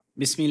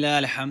Bismillah,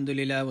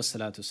 alhamdulillah,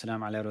 wassalatu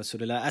wassalam ala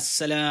rasulillah.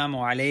 Assalamu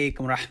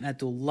alaikum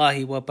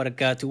rahmatullahi wa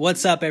barakatuh.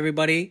 What's up,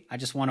 everybody? I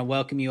just want to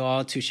welcome you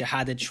all to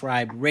Shahada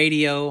Tribe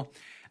Radio.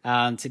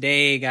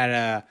 Today, got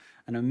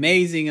an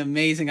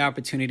amazing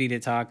opportunity to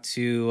talk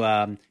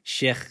to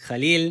Sheikh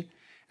Khalil.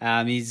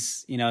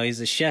 He's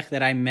a sheikh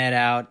that I met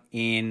out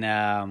in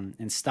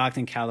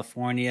Stockton,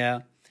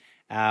 California,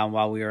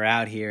 while we were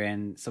out here.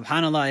 And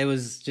subhanAllah, it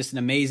was just an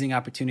amazing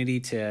opportunity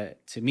to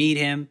meet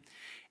him.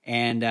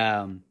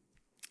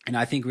 And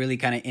I think really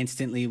kind of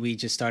instantly we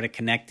just started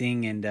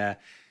connecting, and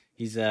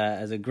he's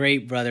as a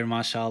great brother,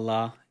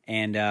 mashallah.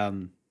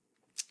 And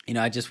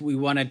we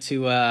wanted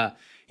to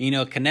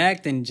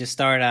connect and just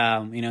start.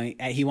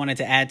 He wanted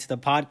to add to the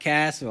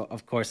podcast. So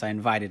of course, I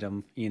invited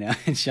him.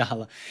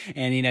 Inshallah,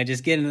 and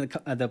just get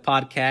into the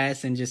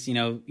podcast and just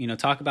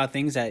talk about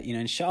things that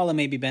inshallah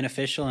may be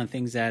beneficial and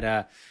things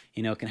that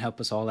can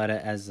help us all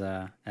as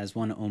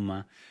one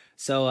ummah.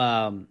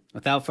 So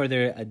without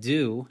further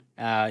ado,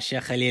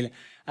 Sheikh Khalil.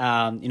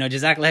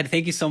 Jazakallah,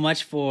 thank you so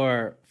much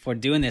for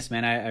doing this,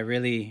 man. I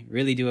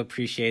really do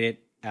appreciate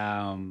it.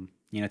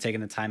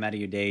 Taking the time out of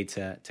your day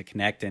to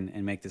connect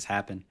and make this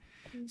happen.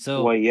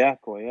 So, wayak.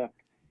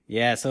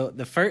 Yeah. So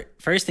the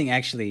first thing,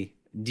 actually,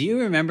 do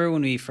you remember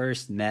when we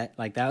first met?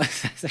 Like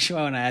that's actually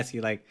what I want to ask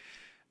you. Like,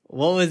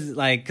 what was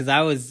like? Because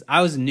I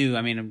was new.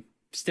 I mean, I'm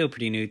still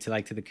pretty new to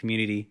the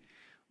community,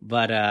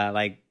 but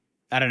I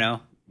don't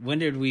know. When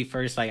did we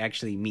first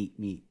actually meet?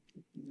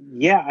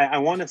 Yeah, I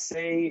want to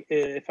say,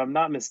 if I'm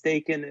not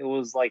mistaken, it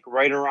was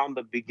right around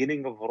the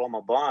beginning of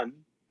Ramadan.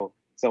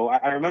 So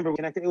I remember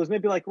connecting. It was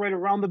maybe right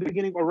around the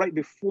beginning or right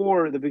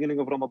before the beginning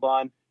of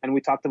Ramadan, and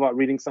we talked about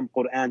reading some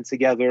Quran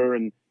together,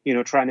 and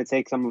trying to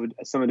take some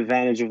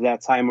advantage of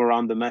that time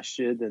around the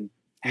masjid. And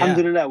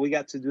alhamdulillah, we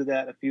got to do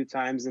that a few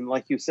times. And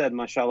like you said,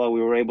 mashallah,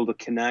 we were able to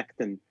connect.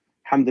 And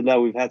alhamdulillah,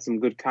 we've had some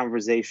good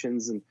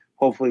conversations. And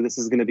hopefully, this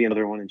is going to be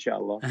another one,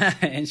 inshallah.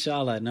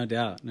 Inshallah, no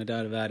doubt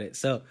about it.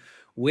 So.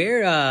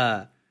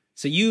 I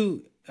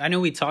know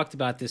we talked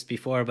about this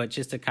before, but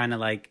just to kind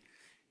of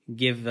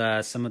give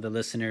some of the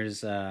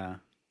listeners an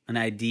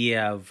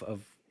idea of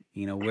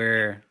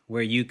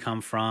where you come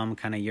from,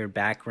 kind of your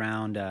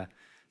background.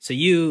 So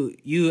you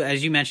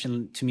as you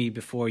mentioned to me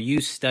before,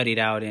 you studied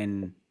out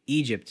in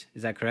Egypt.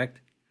 Is that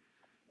correct?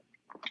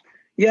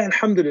 Yeah,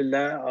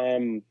 alhamdulillah.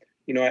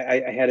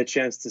 I had a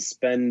chance to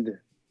spend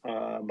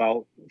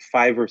about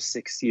 5 or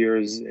 6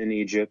 years in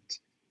Egypt.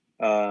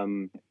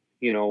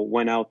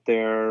 Went out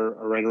there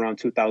right around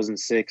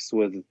 2006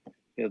 with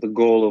the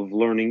goal of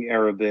learning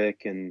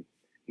Arabic and,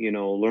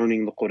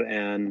 learning the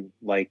Quran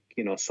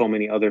so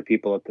many other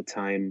people at the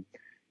time.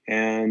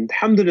 And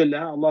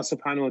alhamdulillah, Allah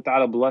subhanahu wa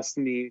ta'ala blessed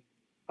me,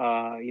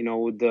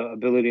 with the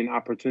ability and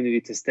opportunity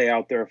to stay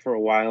out there for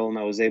a while. And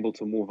I was able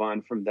to move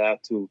on from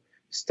that to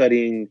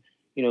studying,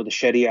 the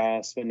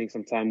Sharia, spending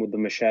some time with the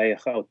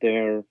mashayikh out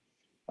there,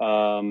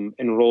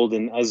 enrolled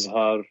in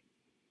Azhar.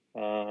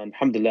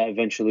 Alhamdulillah,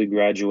 eventually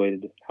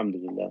graduated.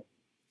 Alhamdulillah.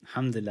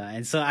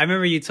 And so I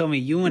remember you told me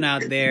you went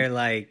out there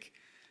like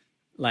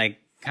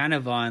kind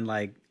of on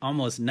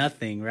almost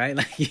nothing, right?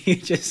 You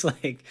just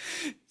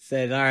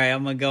said, all right,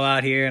 I'm gonna go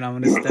out here and I'm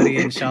gonna study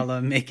inshallah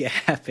and make it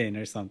happen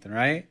or something,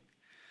 right?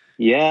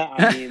 Yeah,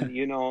 I mean,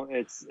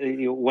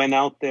 you went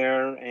out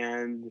there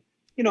and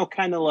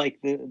kind of like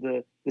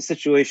the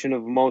situation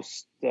of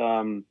most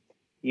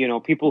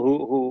people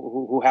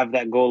who have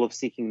that goal of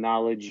seeking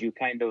knowledge. You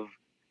kind of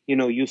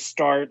you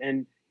start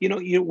and,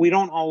 we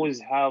don't always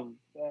have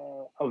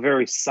a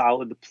very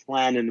solid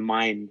plan in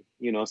mind.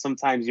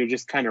 Sometimes you're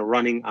just kind of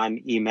running on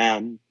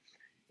Iman.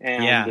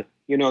 And,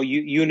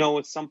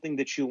 it's something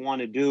that you want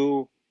to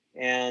do.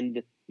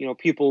 And,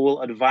 people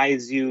will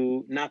advise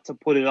you not to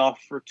put it off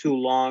for too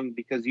long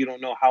because you don't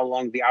know how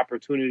long the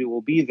opportunity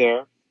will be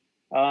there.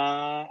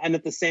 And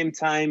at the same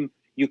time,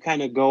 you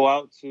kind of go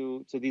out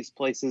to these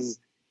places,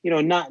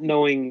 not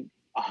knowing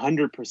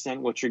 100%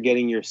 what you're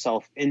getting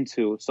yourself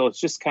into. So it's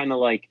just kind of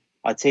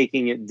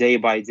taking it day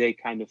by day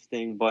kind of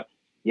thing. But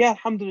yeah,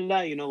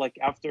 alhamdulillah,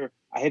 after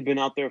I had been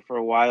out there for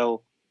a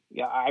while,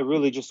 I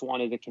really just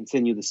wanted to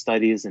continue the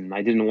studies and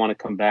I didn't want to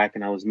come back,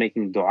 and I was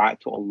making dua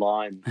to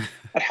Allah. And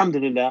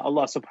alhamdulillah,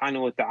 Allah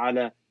subhanahu wa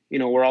ta'ala,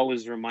 we're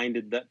always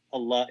reminded that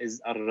Allah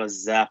is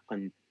ar-Razzaq,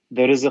 and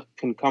the rizq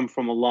can come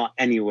from Allah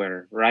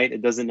anywhere, right?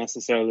 It doesn't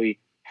necessarily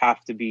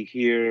have to be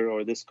here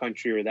or this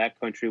country or that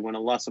country. When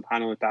Allah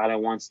subhanahu wa ta'ala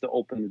wants to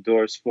open the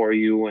doors for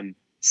you and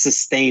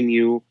sustain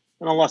you,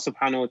 then Allah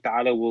subhanahu wa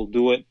ta'ala will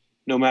do it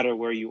no matter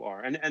where you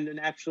are. And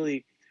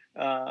actually,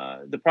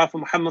 the Prophet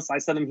Muhammad sallallahu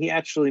alaihi wasallam, he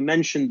actually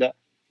mentioned that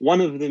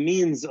one of the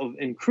means of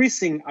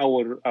increasing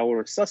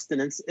our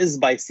sustenance is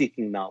by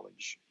seeking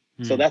knowledge.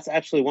 So that's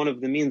actually one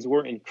of the means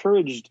we're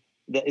encouraged,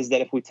 that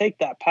if we take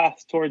that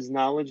path towards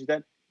knowledge,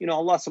 that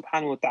Allah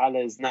subhanahu wa ta'ala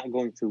is not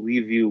going to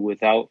leave you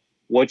without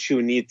what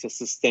you need to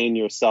sustain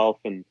yourself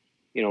and,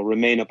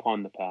 remain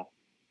upon the path.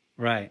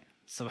 Right.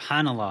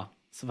 Subhanallah,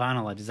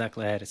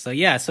 Jazakallah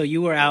khair. So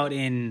you were out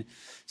in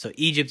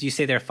Egypt, you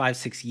stayed there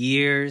 5-6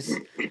 years,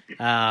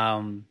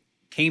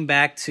 came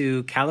back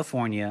to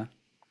California,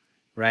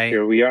 right?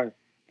 Here we are.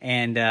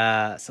 And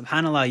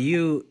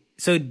subhanallah,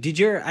 so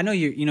did I know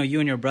you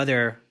and your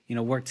brother,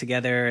 work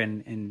together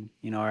and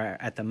are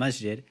at the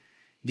masjid.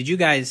 Did you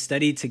guys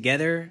study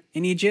together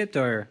in Egypt,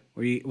 or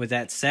was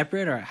that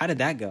separate, or how did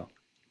that go?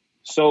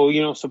 So,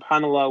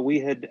 subhanAllah, we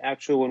had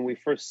actually, when we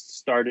first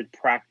started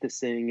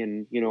practicing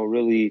and,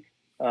 really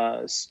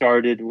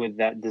started with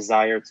that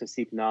desire to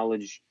seek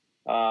knowledge,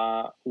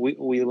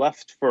 we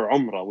left for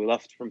Umrah. We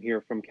left from here,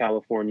 from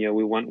California.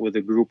 We went with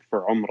a group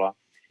for Umrah.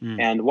 Mm.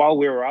 And while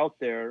we were out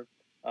there,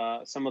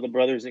 some of the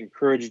brothers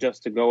encouraged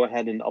us to go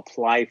ahead and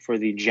apply for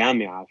the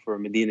Jamia, for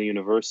Medina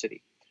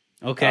University.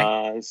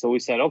 Okay. So we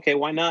said, okay,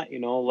 why not?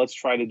 Let's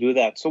try to do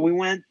that. So we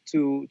went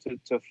to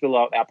fill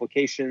out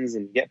applications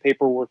and get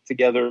paperwork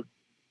together.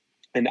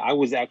 And I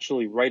was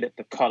actually right at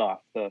the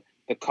cutoff. The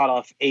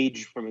cutoff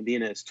age for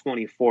Medina is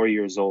 24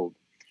 years old.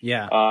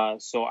 Yeah.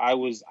 So I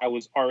was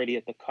already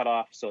at the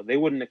cutoff. So they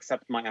wouldn't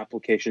accept my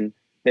application.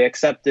 They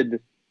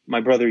accepted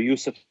my brother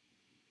Yusuf's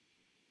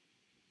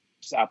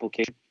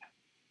application.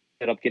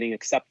 Ended up getting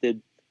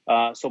accepted.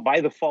 So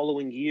by the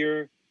following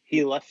year,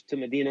 he left to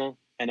Medina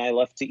and I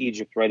left to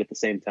Egypt right at the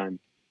same time.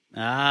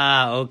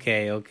 Ah,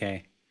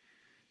 okay.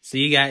 So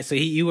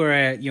you were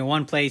at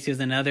one place, he was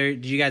another.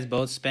 Did you guys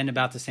both spend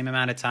about the same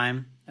amount of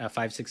time,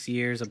 5-6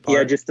 years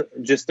apart? Yeah,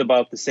 just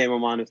about the same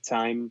amount of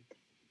time.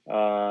 We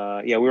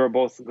were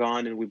both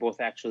gone, and we both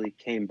actually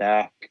came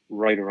back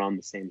right around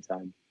the same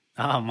time.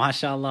 Oh,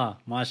 mashallah.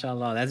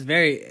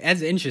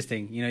 That's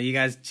interesting. You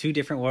guys, two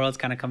different worlds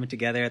kind of coming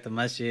together at the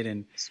masjid,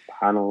 and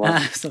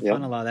SubhanAllah.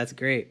 SubhanAllah, yep. That's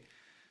great.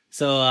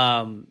 So,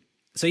 I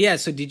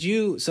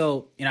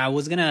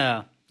was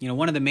gonna,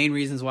 one of the main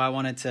reasons why I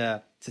wanted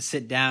to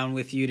sit down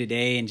with you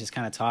today and just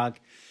kind of talk,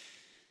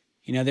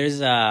 there's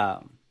right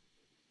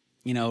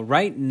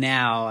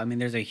now, I mean,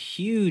 there's a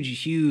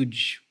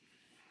huge,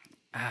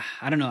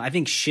 I don't know, I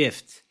think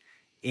shift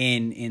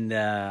in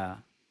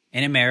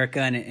America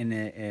and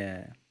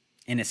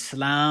in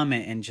Islam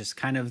and just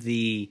kind of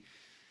the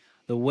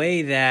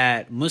way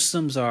that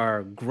Muslims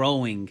are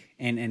growing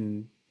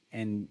and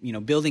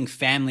building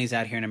families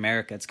out here in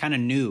America. It's kind of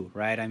new,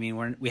 right? I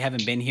mean, we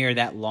haven't been here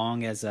that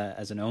long as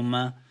an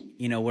ummah.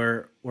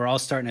 We're all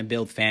starting to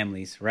build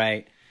families,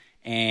 right?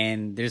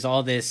 And there's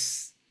all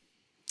this.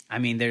 I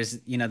mean, there's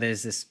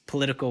this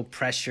political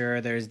pressure.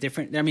 There's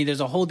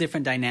a whole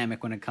different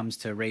dynamic when it comes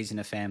to raising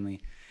a family.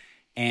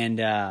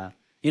 And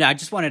I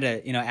just wanted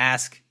to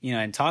ask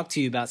and talk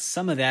to you about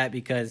some of that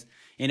because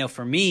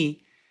for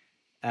me,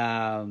 me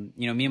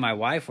and my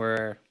wife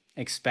were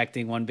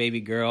expecting one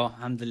baby girl.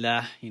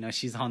 Alhamdulillah,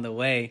 she's on the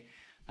way.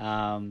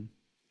 I'm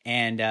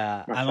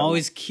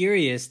always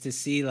curious to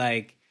see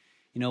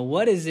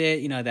what is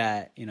it,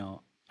 that,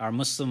 our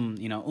Muslim,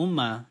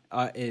 ummah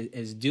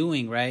is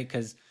doing, right?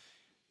 Because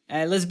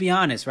let's be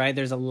honest, right?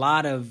 There's a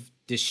lot of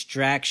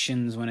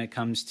distractions when it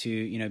comes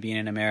to, being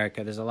in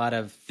America. There's a lot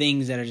of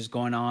things that are just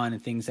going on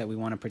and things that we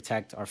want to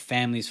protect our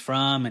families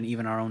from and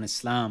even our own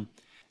Islam.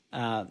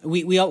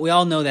 We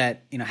all know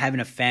that, having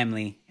a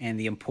family and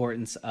the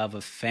importance of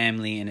a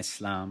family in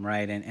Islam,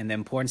 right? And the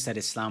importance that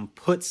Islam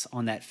puts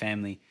on that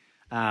family.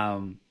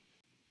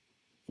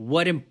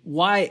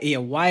 Why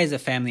is a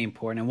family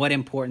important, and what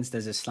importance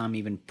does Islam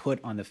even put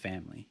on the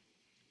family?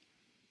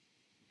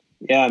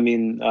 Yeah, I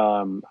mean,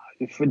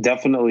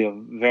 definitely a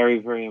very,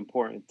 very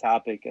important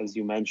topic, as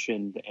you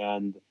mentioned.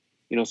 And,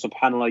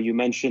 subhanAllah, you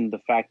mentioned the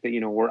fact that,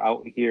 we're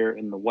out here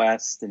in the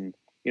West and,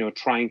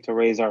 trying to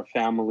raise our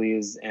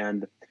families.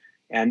 And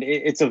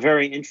it's a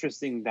very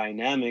interesting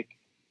dynamic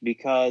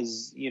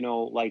because,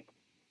 like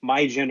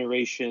my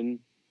generation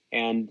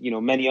and,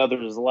 many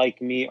others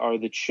like me are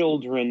the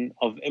children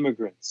of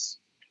immigrants,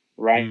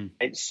 right?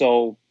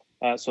 So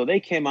they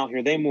came out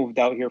here, they moved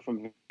out here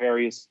from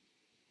various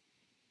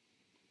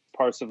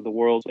parts of the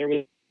world. There was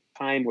a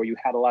time where you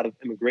had a lot of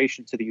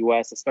immigration to the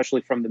U.S., especially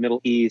from the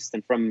Middle East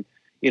and from,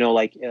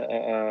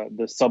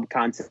 the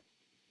subcontinent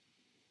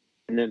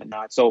and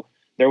not. So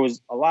there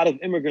was a lot of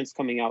immigrants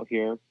coming out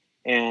here.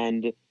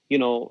 And,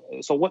 so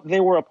what they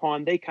were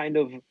upon, they kind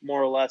of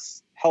more or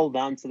less held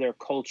on to their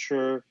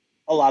culture,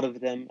 a lot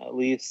of them at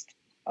least.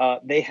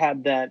 They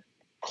had that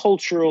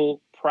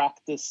cultural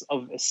practice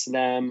of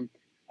Islam.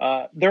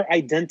 Their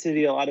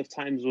identity a lot of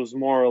times was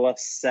more or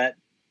less set.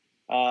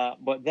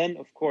 But then,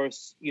 of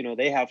course,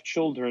 they have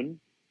children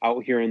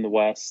out here in the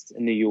West,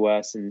 in the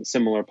U.S. and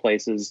similar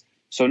places.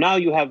 So now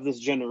you have this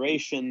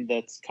generation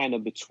that's kind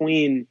of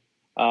between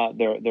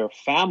their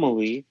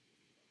family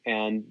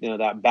and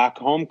that back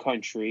home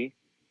country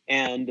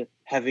and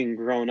having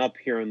grown up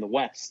here in the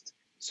West.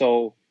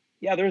 So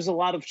yeah, there's a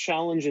lot of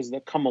challenges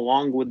that come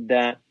along with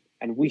that.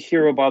 And we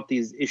hear about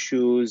these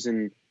issues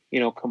and,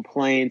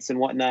 complaints and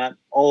whatnot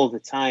all the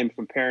time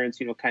from parents,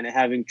 kind of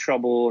having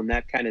trouble and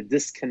that kind of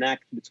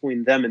disconnect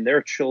between them and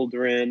their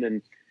children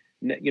and,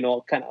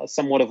 kind of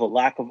somewhat of a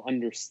lack of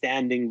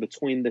understanding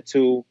between the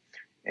two.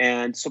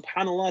 And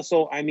subhanAllah,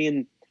 so I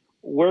mean,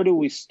 where do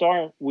we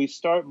start? We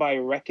start by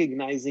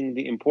recognizing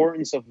the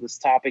importance of this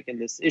topic and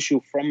this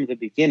issue from the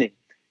beginning,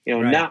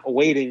 right. Not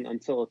waiting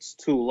until it's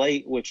too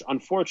late, which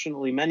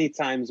unfortunately many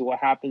times what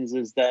happens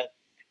is that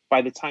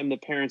by the time the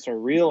parents are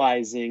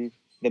realizing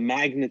the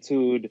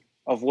magnitude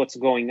of what's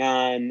going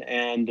on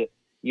and,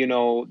 you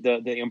know,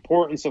 the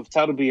importance of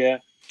tarbiyah,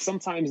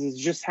 sometimes it's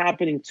just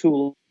happening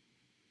too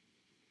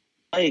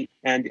late,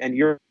 and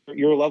your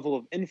level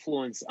of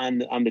influence on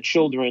the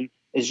children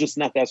is just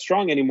not that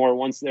strong anymore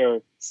once they're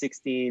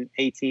 16,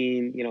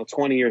 18, you know,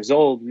 20 years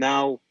old.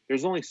 Now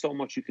there's only so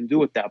much you can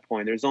do at that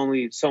point. There's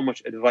only so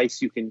much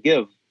advice you can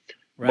give.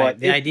 Right. But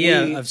The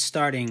idea of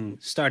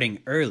starting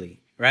early,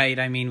 right?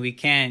 I mean, we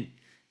can't,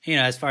 you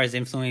know, as far as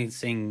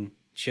influencing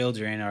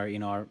children or, you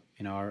know,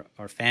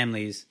 our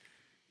families,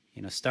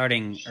 you know,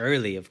 starting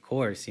early, of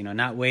course, you know,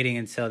 not waiting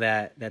until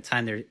that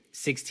time they're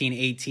 16,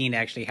 18 to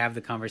actually have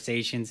the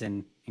conversations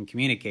and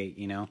communicate,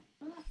 you know.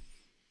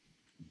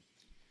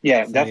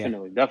 Yeah, So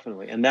yeah.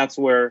 definitely. And that's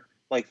where,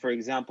 like, for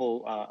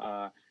example,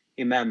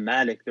 Imam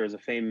Malik, there's a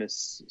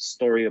famous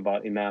story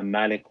about Imam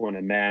Malik when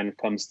a man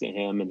comes to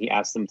him and he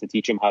asks him to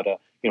teach him how to,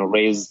 you know,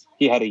 raise,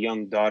 he had a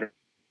young daughter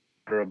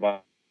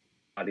about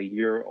a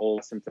year old,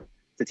 asked him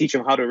to teach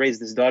him how to raise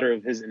this daughter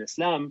of his in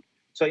Islam.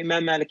 So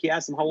Imam Malik, he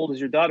asked him, how old is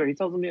your daughter? He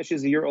tells him, yeah,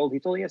 she's a year old. He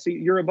told him, yeah, so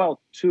you're about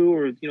 2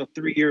 or, you know,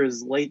 3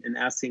 years late in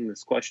asking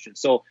this question.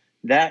 So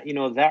that, you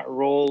know, that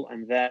role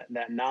and that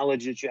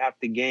knowledge that you have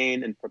to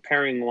gain and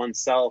preparing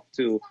oneself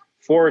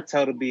for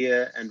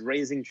tarbiyah and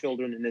raising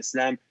children in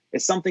Islam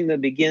is something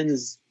that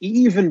begins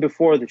even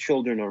before the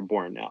children are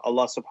born. Now,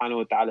 Allah subhanahu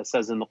wa ta'ala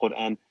says in the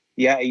Quran,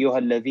 Ya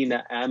ayyuha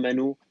alladhina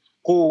amanu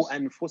qu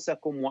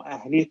anfusakum wa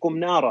ahlikum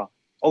nara.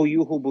 O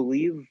you who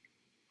believe,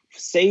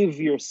 save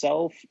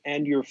yourself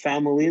and your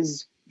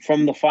families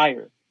from the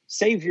fire.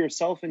 Save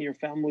yourself and your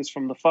families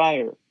from the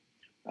fire.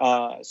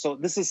 So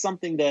this is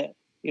something that,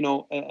 you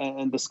know,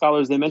 and the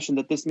scholars, they mentioned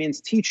that this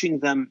means teaching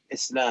them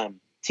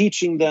Islam,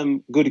 teaching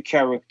them good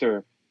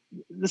character.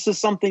 This is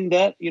something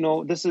that, you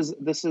know, this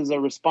is a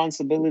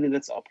responsibility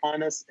that's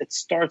upon us. It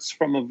starts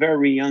from a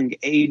very young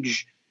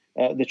age.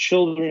 The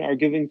children are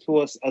given to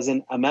us as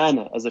an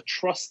amana, as a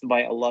trust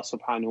by Allah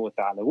subhanahu wa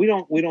ta'ala. We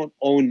don't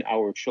own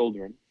our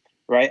children,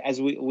 right?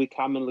 As we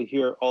commonly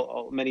hear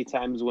many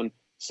times when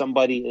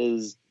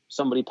somebody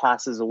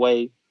passes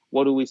away,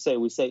 what do we say?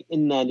 We say,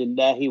 Inna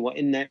lillahi wa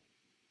inna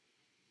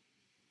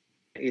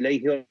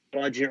ilayhi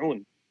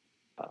raji'un.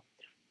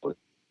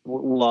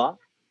 Allah,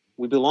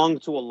 we belong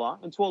to Allah,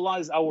 and to Allah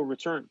is our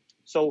return.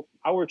 So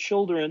our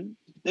children,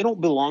 they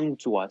don't belong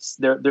to us.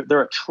 They're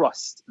a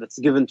trust that's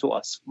given to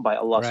us by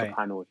Allah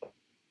subhanahu wa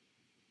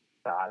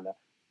ta'ala.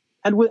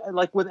 And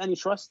with any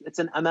trust, it's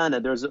an amana.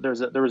 There's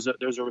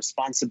a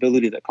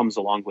responsibility that comes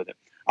along with it.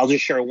 I'll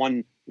just share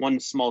one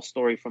small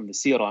story from the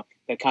seerah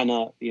that kind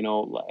of, you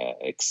know,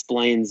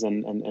 explains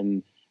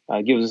and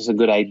gives us a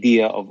good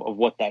idea of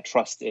what that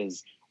trust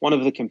is. One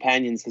of the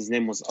companions, his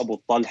name was Abu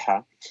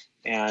Talha,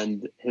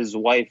 and his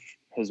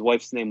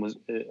wife's name was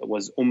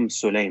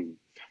Sulaym,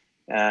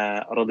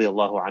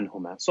 radiyallahu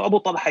anhuma. So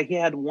Abu Talha, he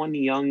had one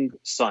young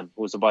son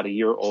who was about a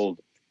year old,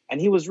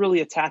 and he was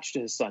really attached to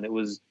his son. It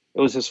was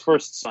his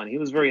first son. He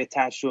was very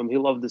attached to him. He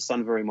loved his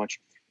son very much.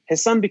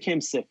 His son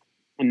became sick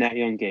in that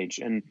young age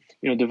and,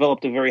 you know,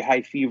 developed a very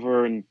high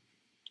fever, and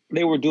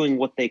they were doing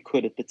what they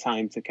could at the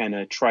time to kind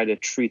of try to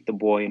treat the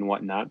boy and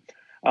whatnot.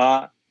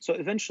 So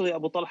eventually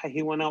Abu Talha,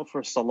 he went out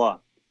for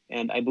salah,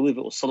 and I believe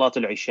it was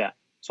Salatul Isha.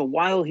 So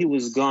while he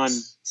was gone,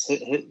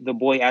 the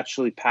boy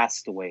actually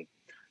passed away.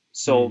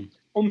 So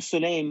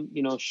Sulaym,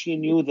 you know, she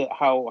knew that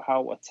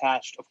how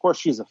attached, of course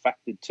she's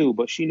affected too,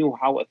 but she knew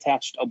how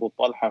attached Abu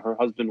Talha, her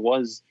husband,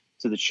 was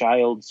to the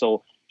child.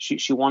 So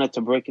she wanted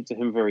to break it to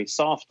him very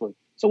softly.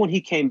 So when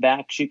he came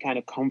back, she kind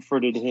of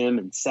comforted him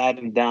and sat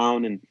him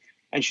down,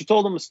 and she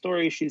told him a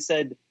story. She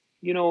said,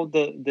 you know,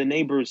 the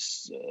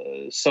neighbors,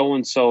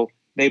 so-and-so,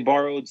 they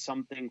borrowed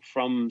something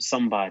from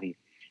somebody.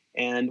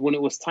 And when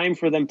it was time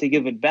for them to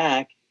give it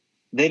back,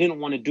 they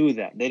didn't want to do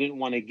that. They didn't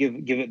want to give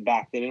it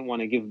back. They didn't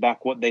want to give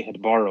back what they had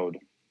borrowed.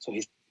 So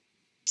he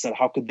said,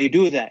 how could they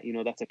do that? You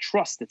know, that's a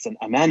trust. It's an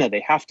amana.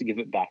 They have to give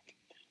it back.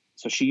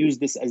 So she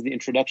used this as the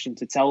introduction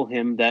to tell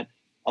him that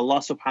Allah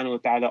subhanahu wa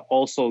ta'ala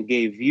also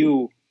gave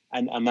you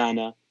an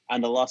amana,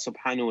 and Allah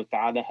subhanahu wa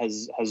ta'ala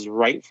has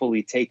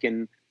rightfully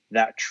taken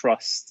that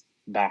trust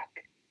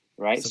back.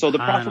 Right? So the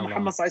Prophet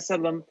Muhammad sallallahu alaihi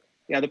wasallam,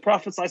 the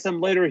Prophet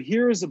ﷺ later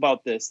hears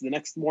about this the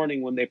next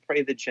morning when they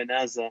pray the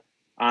janazah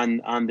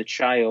on the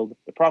child.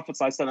 The Prophet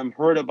ﷺ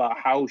heard about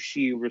how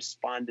she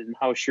responded and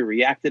how she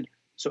reacted.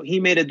 So he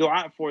made a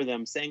dua for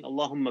them, saying,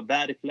 Allahumma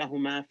barik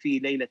lahuma fi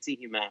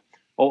laylatihima.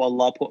 Oh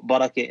Allah, put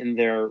barakah in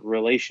their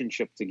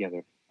relationship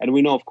together. And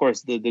we know, of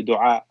course, the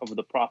dua of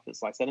the Prophet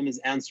ﷺ is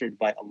answered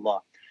by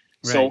Allah.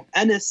 Right. So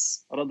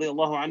Anas,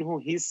 radiallahu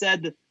anhu, he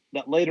said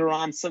that later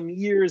on, some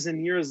years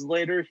and years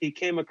later, he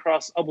came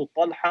across Abu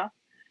Talha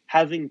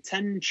having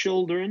 10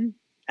 children,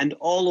 and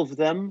all of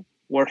them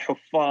were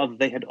huffaz.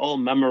 They had all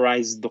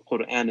memorized the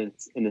Quran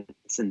in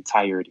its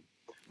entirety.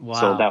 Wow.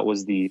 So that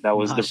was the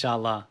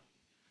Mashallah.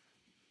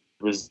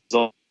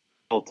 Result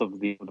of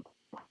the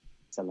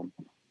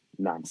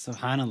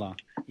Subhanallah.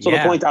 So the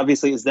point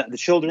obviously is that the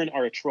children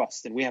are a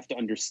trust, and we have to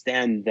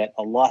understand that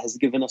Allah has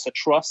given us a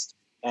trust,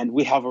 and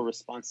we have a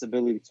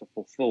responsibility to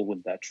fulfill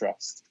with that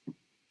trust.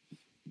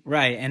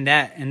 Right. And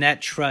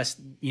that trust,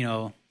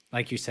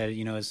 like you said,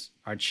 is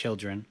our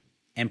children.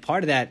 And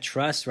part of that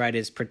trust, right,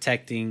 is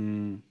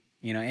protecting,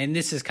 and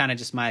this is kind of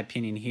just my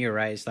opinion here,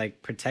 right? It's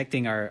like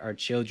protecting our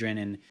children.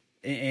 And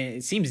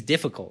it seems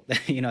difficult,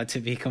 to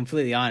be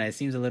completely honest. It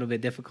seems a little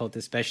bit difficult,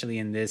 especially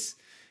in this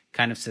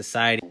kind of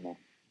society.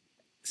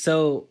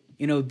 So,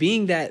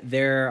 being that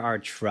they're our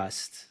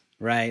trust,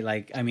 right?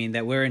 Like, I mean,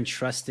 that we're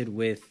entrusted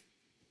with,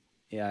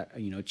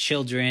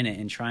 children,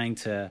 and trying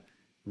to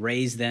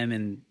raise them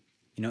and,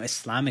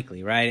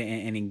 Islamically, right?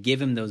 And give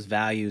them those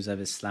values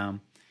of Islam.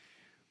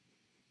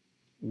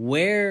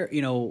 Where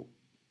do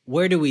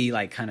we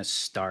like kind of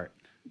start,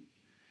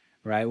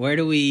 right? Where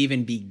do we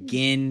even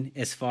begin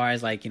as far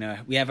as like,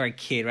 we have our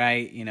kid,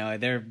 right?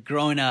 They're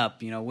growing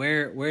up,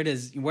 where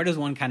does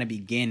one kind of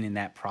begin in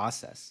that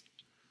process?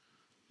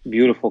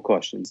 Beautiful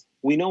questions.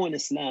 We know in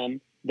Islam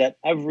that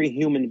every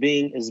human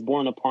being is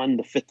born upon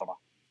the fitrah,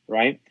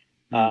 right?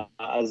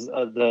 As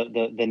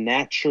the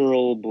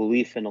natural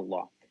belief in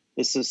Allah.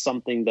 This is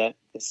something that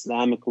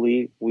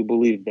Islamically we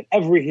believe that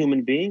every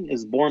human being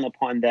is born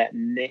upon that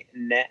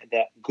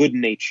that good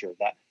nature,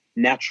 that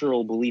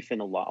natural belief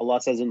in Allah.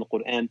 Allah says in the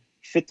Quran,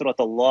 "Fitrat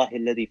Allah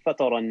alladhi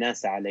fatara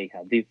an-nas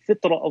alayha." The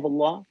fitrah of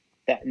Allah,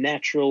 that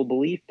natural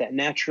belief, that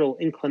natural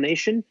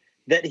inclination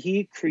that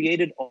He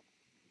created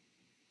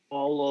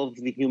all of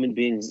the human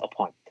beings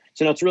upon.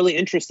 So now it's really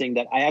interesting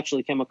that I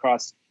actually came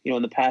across,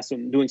 in the past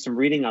when doing some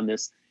reading on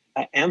this,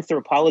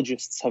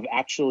 anthropologists have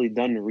actually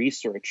done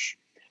research.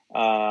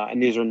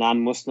 And these are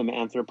non-Muslim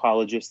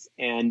anthropologists,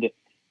 and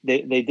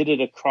they did it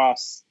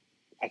across,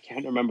 I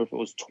can't remember if it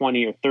was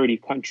 20 or 30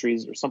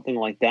 countries or something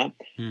like that,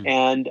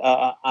 and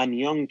on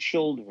young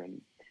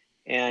children.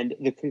 And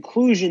the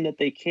conclusion that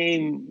they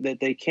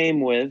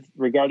came with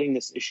regarding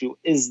this issue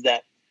is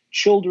that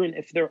children,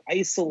 if they're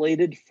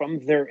isolated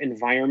from their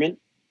environment,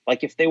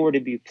 like if they were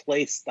to be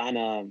placed on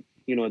a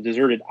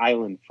deserted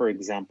island, for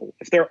example,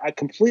 if they're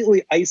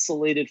completely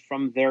isolated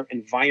from their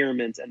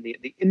environment and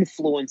the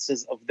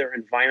influences of their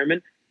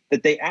environment,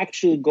 that they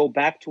actually go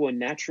back to a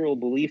natural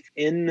belief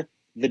in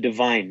the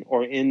divine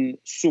or in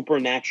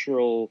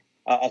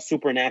a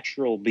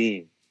supernatural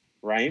being,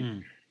 right?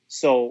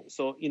 So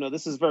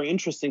this is very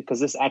interesting because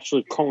this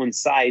actually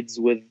coincides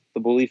with the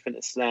belief in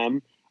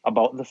Islam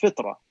about the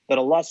fitrah, that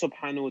Allah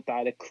subhanahu wa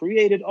ta'ala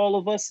created all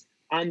of us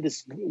on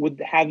this, with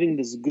having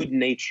this good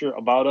nature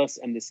about us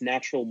and this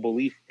natural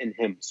belief in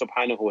Him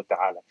subhanahu wa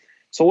ta'ala.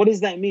 So what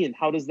does that mean?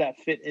 How does that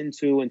fit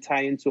into and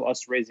tie into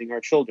us raising our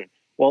children?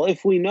 Well,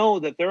 if we know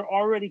that they're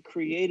already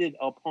created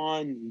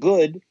upon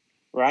good,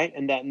 right,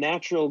 and that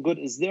natural good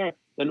is there,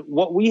 then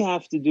what we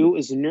have to do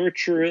is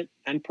nurture it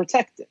and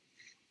protect it,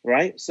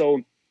 right?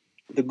 So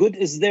the good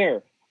is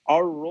there.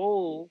 Our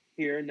role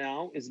here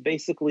now is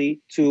basically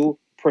to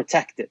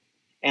protect it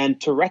and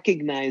to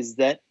recognize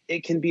that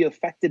it can be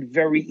affected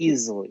very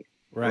easily,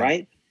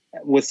 right?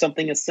 With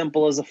something as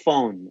simple as a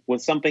phone,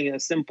 with something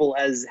as simple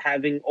as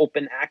having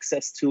open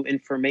access to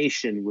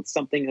information, with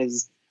something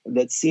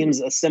that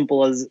seems as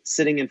simple as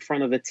sitting in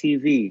front of a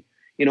TV.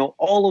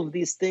 All of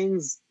these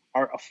things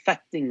are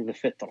affecting the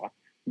fitrah.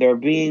 They're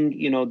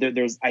being,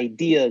 there's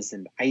ideas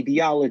and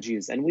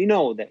ideologies, and we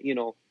know that,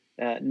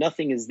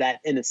 nothing is that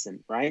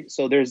innocent, right?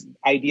 So there's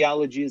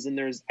ideologies and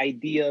there's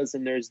ideas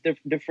and there's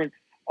different.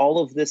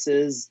 All of this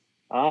is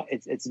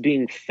it's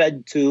being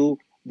fed to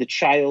the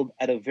child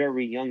at a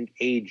very young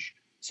age.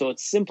 So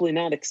it's simply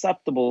not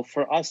acceptable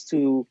for us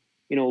to,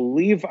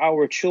 leave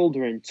our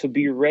children to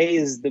be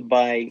raised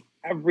by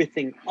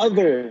everything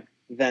other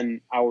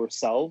than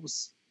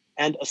ourselves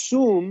and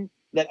assume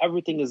that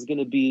everything is going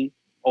to be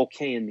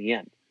okay in the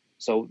end.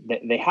 So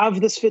they have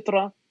this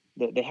fitrah,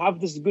 they have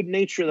this good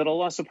nature that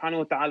Allah subhanahu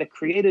wa ta'ala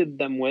created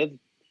them with.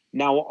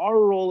 Now our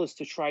role is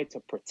to try to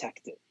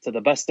protect it to the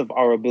best of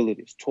our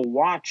abilities, to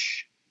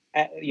watch,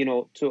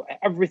 to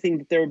everything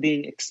that they're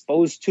being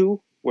exposed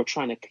to. We're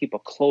trying to keep a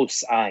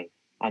close eye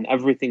on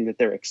everything that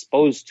they're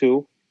exposed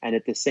to, and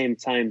at the same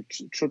time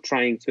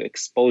trying to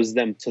expose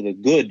them to the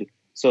good,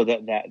 so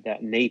that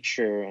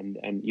nature and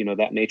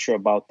that nature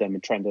about them,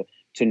 and trying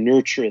to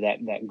nurture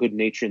that good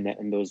nature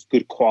and those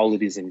good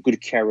qualities and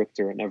good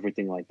character and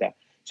everything like that.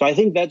 So I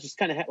think that just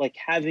kind of like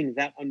having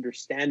that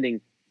understanding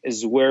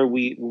is where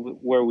we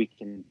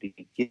can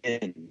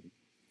begin.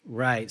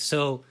 Right.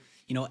 So,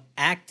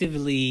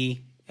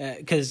 actively,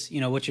 because,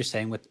 what you're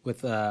saying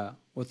with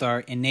our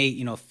innate,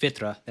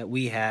 fitrah that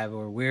we have,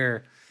 or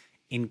we're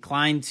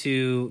inclined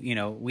to,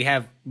 we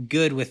have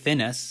good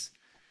within us.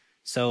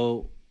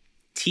 So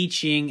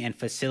teaching and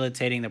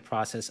facilitating the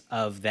process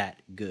of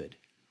that good,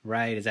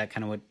 right? Is that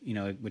kind of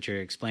what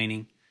you're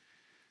explaining?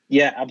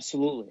 Yeah,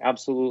 absolutely.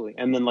 Absolutely.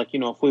 And then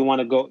if we want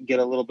to go get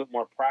a little bit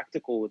more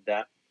practical with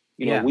that,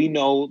 we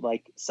know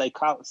like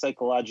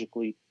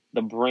psychologically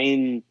the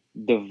brain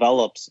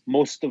develops,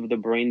 most of the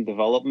brain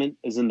development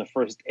is in the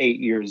first 8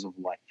 years of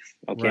life.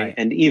 Okay. Right.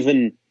 And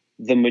even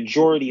the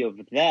majority of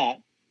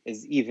that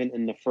is even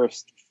in the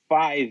first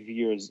 5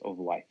 years of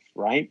life.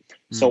 Right.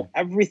 So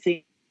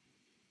everything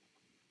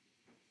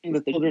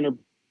that the children are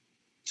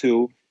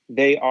to,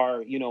 they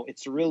are,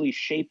 it's really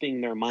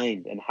shaping their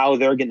mind and how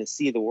they're going to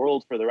see the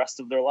world for the rest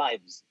of their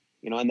lives.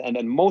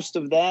 And most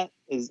of that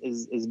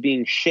is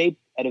being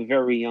shaped at a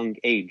very young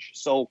age.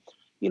 So,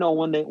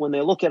 when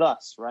they look at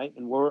us, right,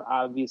 and we're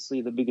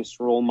obviously the biggest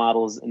role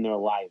models in their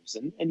lives,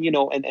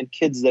 and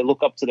kids, they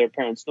look up to their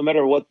parents, no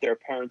matter what their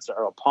parents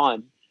are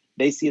upon.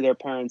 They see their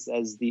parents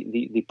as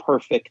the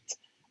perfect,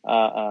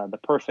 the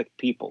perfect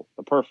people,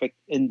 the perfect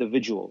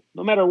individual.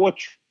 No matter what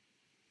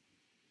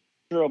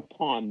you're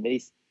upon,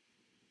 they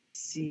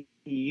see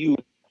you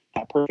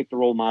that perfect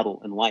role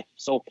model in life.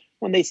 So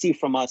when they see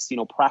from us,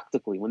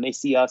 practically, when they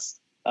see us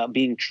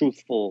being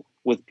truthful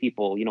with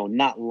people,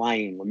 not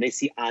lying, when they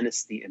see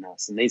honesty in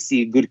us, and they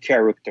see good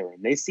character,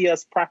 and they see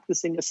us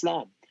practicing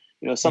Islam,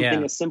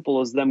 something as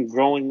simple as them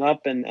growing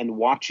up and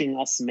watching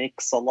us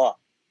make salah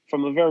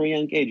from a very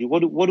young age. What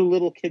do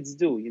little kids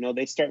do?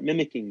 They start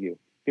mimicking you.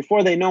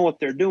 Before they know what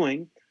they're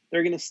doing,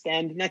 they're going to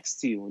stand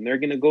next to you, and they're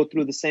going to go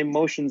through the same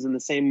motions and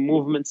the same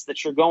movements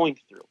that you're going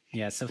through.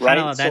 Yeah,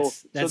 subhanAllah, right?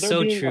 That's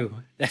so true.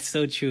 That's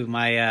so true.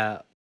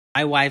 My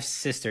wife's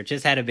sister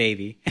just had a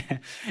baby,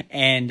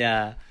 and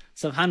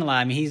subhanAllah,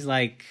 I mean, he's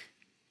like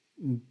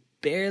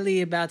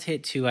barely about to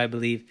hit 2, I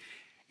believe.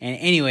 And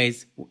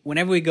anyways,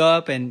 whenever we go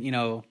up and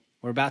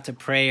we're about to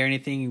pray or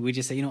anything, we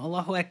just say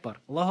Allahu Akbar,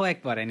 Allahu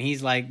Akbar, and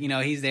he's like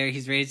he's there,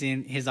 he's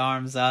raising his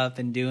arms up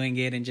and doing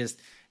it, and just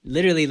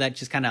literally like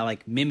just kind of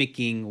like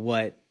mimicking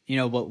what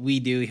what we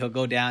do. He'll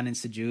go down in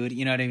sujood,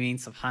 you know what I mean?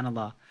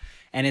 Subhanallah.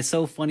 And it's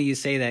so funny you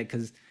say that,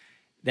 because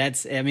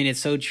it's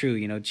so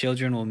true.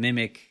 Children will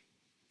mimic,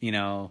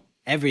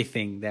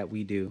 everything that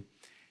we do.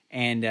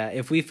 And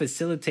if we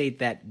facilitate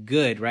that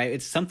good, right,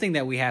 it's something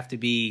that we have to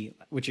be,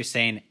 what you're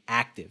saying,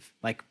 active,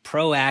 like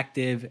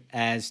proactive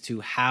as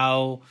to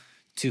how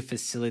to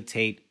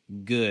facilitate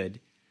good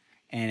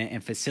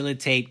and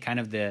facilitate kind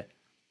of the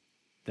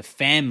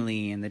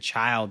family and the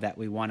child that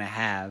we want to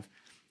have.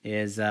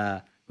 Is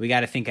we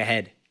got to think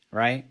ahead,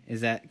 right?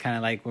 Is that kind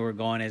of like where we're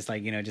going? Is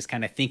like, just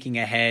kind of thinking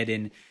ahead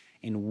and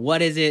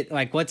what is it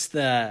like? What's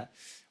the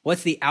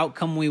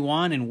outcome we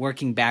want, and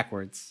working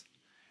backwards,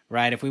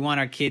 right? If we want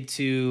our kid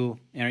to,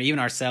 or even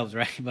ourselves,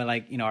 right? But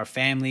like, our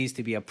families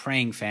to be a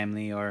praying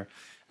family, or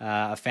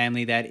a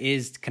family that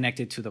is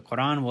connected to the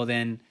Quran, well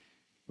then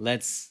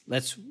let's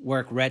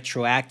work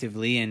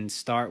retroactively and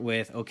start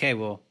with, okay,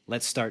 well,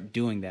 let's start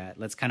doing that.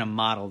 Let's kind of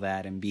model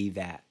that and be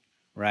that,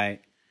 right?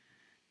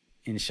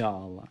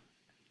 Inshallah.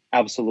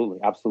 Absolutely.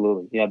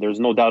 Yeah, there's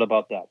no doubt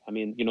about that. I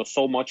mean,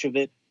 so much of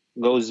it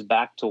goes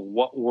back to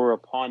what we're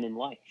upon in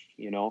life,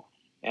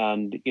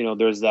 and,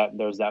 there's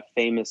that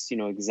famous,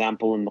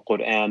 example in the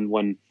Quran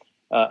when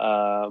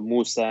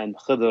Musa and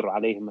Khidr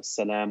alayhim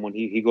as-salam, when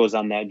he goes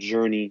on that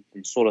journey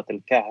in Surah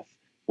Al-Kahf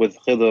with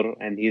Khidr,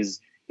 and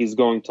he's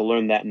going to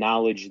learn that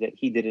knowledge that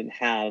he didn't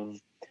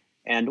have.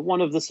 And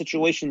one of the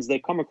situations they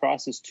come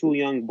across is 2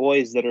 young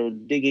boys that are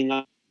digging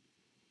up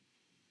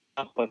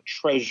a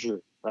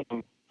treasure, right,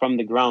 from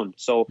the ground.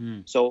 So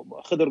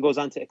Khidr goes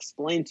on to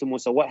explain to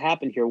Musa what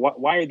happened here.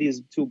 Why are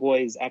these 2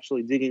 boys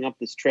actually digging up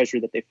this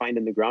treasure that they find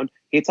in the ground?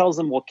 He tells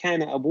them,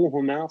 وَكَانَ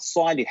أَبُوهُمَا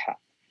صَالِحًا.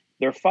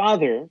 Their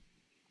father,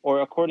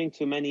 or according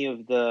to many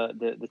of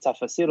the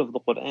tafsir of the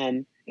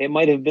Quran, it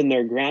might have been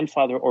their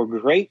grandfather or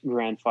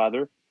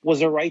great-grandfather,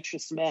 was a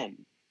righteous man.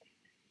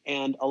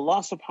 And Allah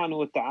subhanahu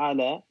wa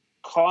ta'ala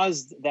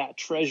caused that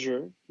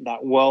treasure,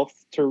 that wealth,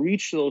 to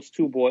reach those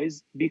 2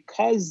 boys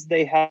because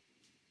they had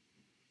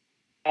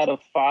a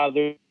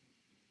father,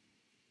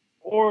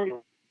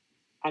 or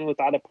subhanahu wa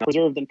ta'ala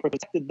preserved and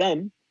protected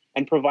them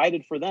and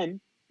provided for them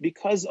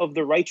because of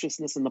the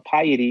righteousness and the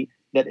piety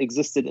that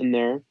existed in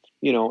their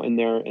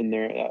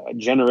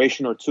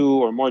generation or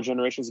 2 or more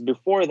generations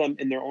before them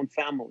in their own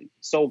family.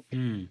 So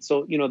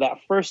that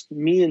first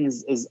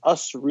means is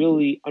us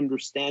really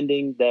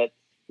understanding that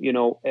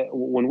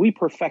when we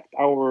perfect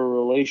our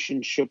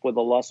relationship with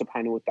Allah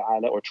subhanahu wa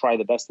ta'ala, or try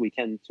the best we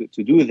can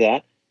to do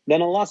that,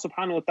 then Allah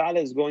subhanahu wa ta'ala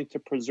is going to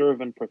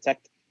preserve and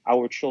protect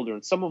our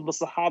children. Some of the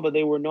Sahaba,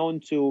 they were known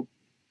to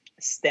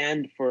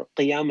stand for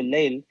Qiyam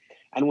al-Layl,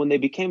 and when they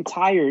became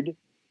tired,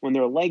 when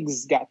their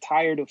legs got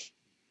tired of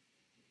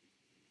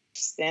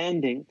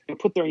standing, they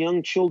put their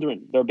young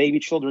children, their baby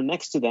children,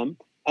 next to them,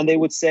 and they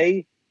would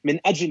say, Min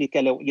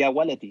ajlika ya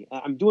waladi,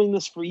 I'm doing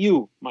this for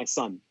you, my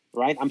son,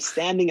 right? I'm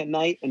standing at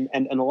night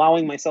and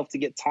allowing myself to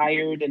get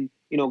tired and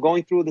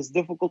going through this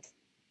difficult.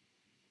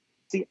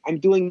 I'm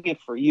doing it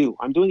for you.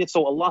 I'm doing it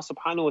so Allah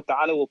subhanahu wa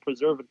ta'ala will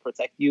preserve and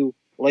protect you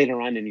later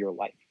on in your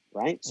life,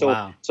 right? So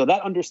wow. So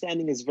that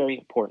understanding is very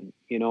important.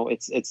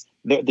 It's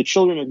the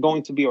children are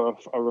going to be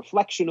a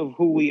reflection of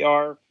who we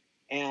are,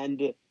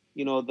 and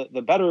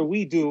the better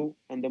we do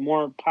and the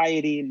more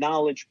piety,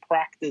 knowledge,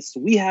 practice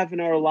we have in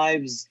our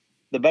lives,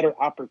 the better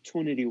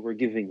opportunity we're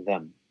giving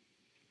them.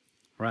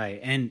 Right.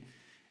 And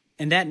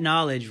that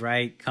knowledge,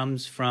 right,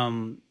 comes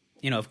from,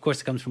 of course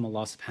it comes from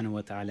Allah subhanahu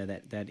wa ta'ala,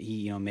 that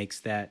he,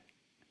 makes that,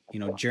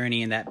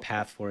 journey and that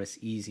path for us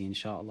easy,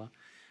 inshallah.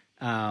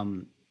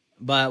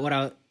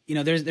 But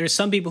there's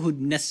some people who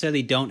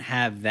necessarily don't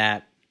have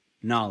that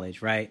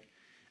knowledge, right?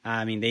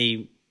 I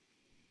mean,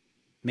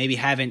 maybe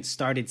haven't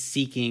started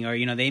seeking, or,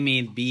 they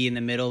may be in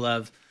the middle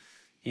of,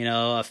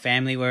 a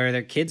family where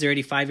their kids are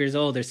already 5 years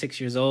old, they're 6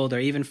 years old, or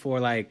even for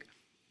like,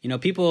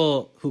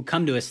 people who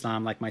come to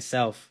Islam like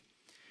myself.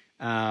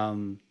 I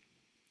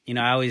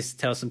always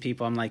tell some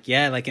people, I'm like,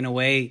 yeah, like in a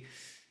way,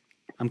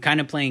 I'm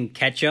kind of playing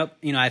catch up,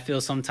 I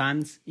feel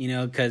sometimes,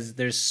 because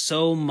there's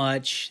so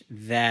much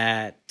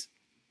that,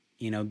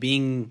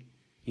 being,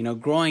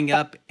 growing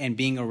up and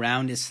being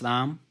around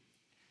Islam,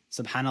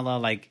 subhanAllah,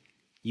 like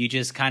you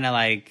just kind of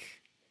like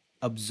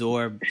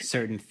absorb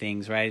certain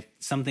things, right?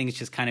 Some things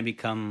just kind of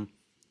become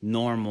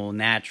normal,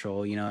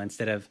 natural,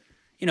 instead of,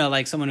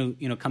 like someone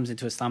who, comes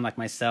into Islam like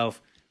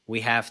myself,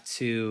 we have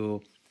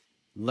to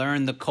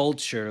learn the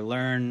culture,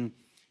 learn,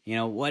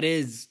 what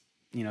is,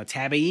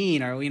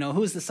 tabi'een, or,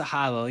 who's the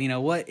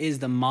Sahaba, what is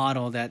the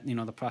model that,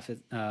 the Prophet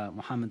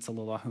Muhammad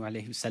sallallahu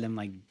alaihi wasallam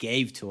like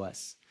gave to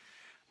us.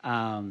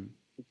 And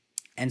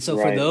so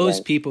for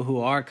those people who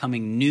are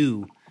coming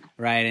new,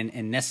 right,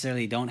 and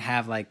necessarily don't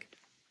have like,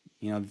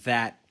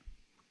 that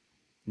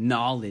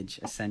knowledge,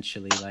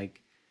 essentially,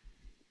 like,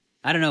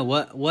 I don't know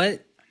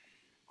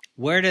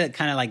where did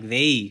kind of like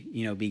they,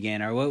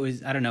 begin, or what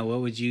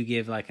would you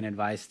give like an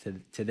advice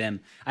to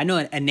them? I know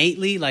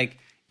innately like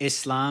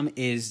Islam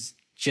is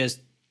just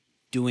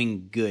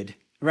doing good,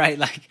 right?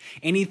 Like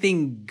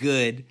anything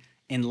good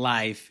in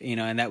life,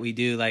 and that we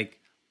do, like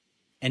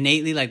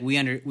innately, like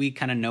we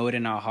kind of know it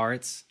in our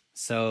hearts.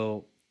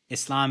 So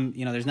Islam,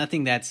 there's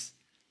nothing that's,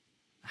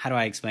 how do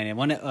I explain it?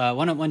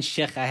 One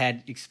sheikh I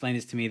had explained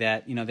this to me,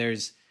 that,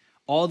 there's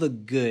all the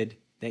good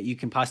that you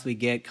can possibly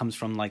get comes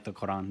from like the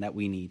Quran that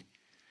we need,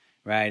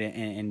 right?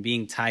 And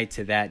being tied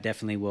to that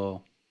definitely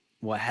will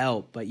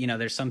help. But,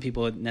 there's some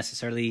people that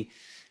necessarily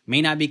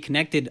may not be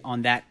connected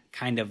on that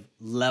kind of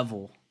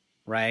level,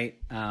 right?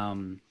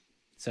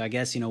 So I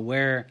guess,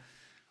 where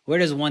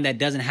does one that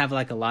doesn't have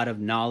like a lot of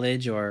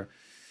knowledge or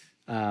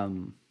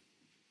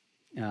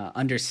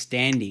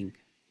understanding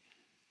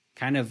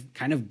kind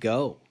of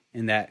go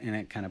in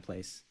that kind of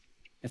place,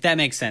 if that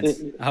makes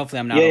sense? Hopefully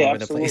I'm not all over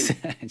the place.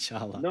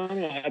 Inshallah. No,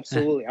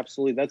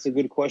 absolutely. That's a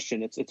good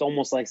question. It's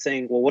almost like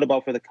saying, well, what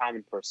about for the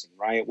common person,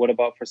 right? What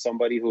about for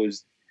somebody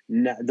who's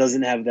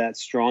doesn't have that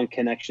strong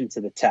connection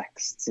to the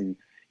texts, and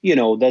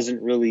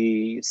doesn't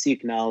really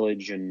seek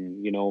knowledge,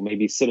 and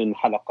maybe sit in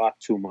halaqat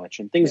too much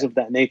and things of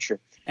that nature.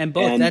 And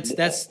both,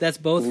 that's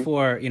both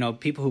for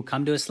people who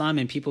come to Islam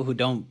and people who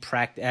don't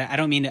practice. I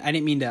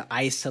didn't mean to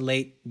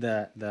isolate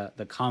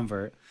the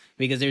convert,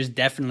 because there's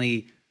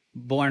definitely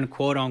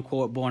quote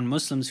unquote born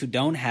Muslims who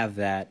don't have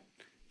that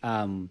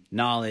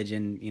knowledge,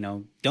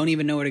 and don't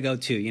even know where to go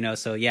to.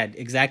 So yeah,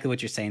 exactly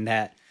what you're saying,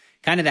 that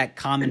kind of that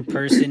common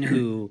person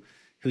who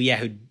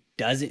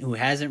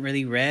hasn't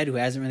really read, who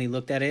hasn't really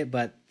looked at it,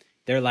 but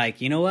they're like,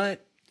 what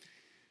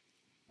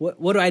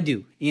do I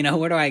do?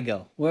 Where do I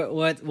go?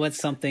 What's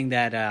something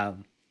that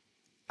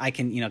I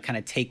can kind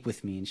of take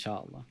with me,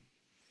 inshallah?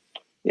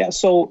 Yeah.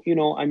 So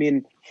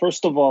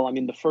first of all,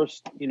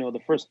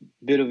 the first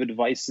bit of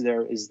advice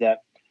there is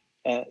that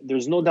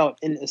there's no doubt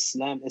in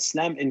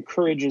Islam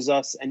encourages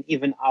us and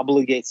even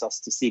obligates us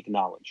to seek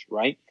knowledge,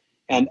 right?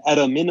 And at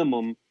a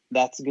minimum,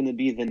 that's going to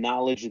be the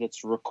knowledge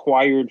that's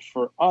required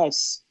for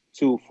us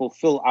to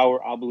fulfill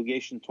our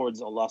obligation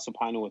towards Allah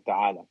subhanahu wa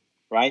ta'ala,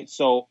 right?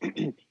 So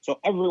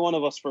every one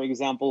of us, for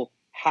example,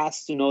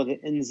 has to know the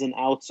ins and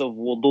outs of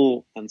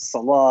wudu and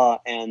salah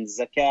and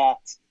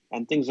zakat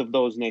and things of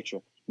those nature.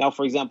 Now,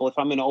 for example, if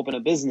I'm going to open a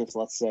business,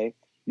 let's say,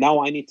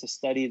 now I need to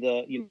study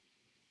the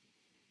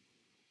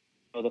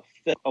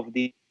fit of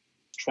the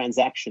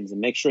transactions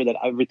and make sure that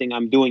everything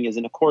I'm doing is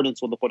in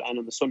accordance with the Quran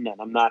and the Sunnah,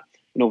 and I'm not,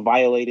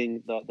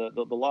 violating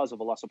the laws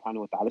of Allah subhanahu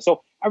wa ta'ala.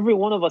 So every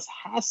one of us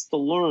has to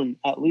learn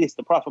at least.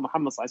 The Prophet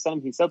Muhammad sallallahu alaihi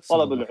wasallam, he said,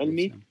 "Talab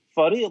al-ilmi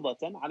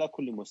fariidatan ala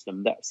kulli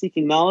Muslim." That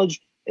seeking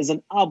knowledge is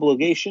an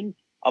obligation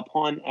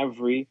upon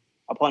every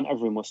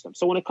Muslim.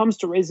 So when it comes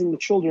to raising the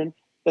children,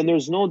 then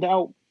there's no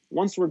doubt,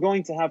 once we're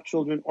going to have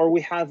children, or we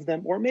have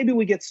them, or maybe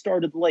we get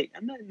started late,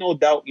 and then no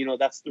doubt,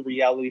 that's the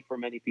reality for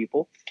many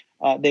people.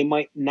 They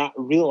might not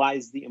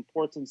realize the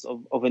importance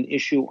of an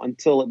issue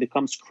until it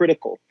becomes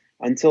critical,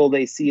 until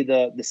they see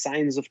the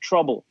signs of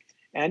trouble.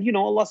 And,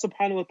 Allah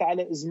subhanahu wa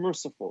ta'ala is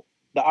merciful.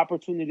 The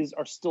opportunities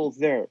are still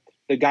there.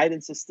 The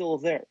guidance is still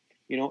there.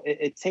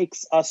 It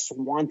takes us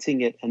wanting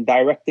it and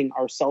directing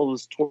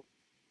ourselves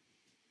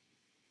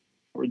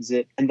towards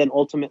it, and then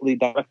ultimately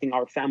directing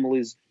our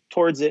families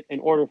towards it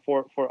in order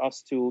for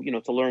us to,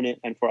 to learn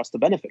it and for us to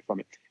benefit from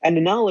it. And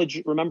the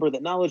knowledge, remember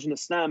that knowledge in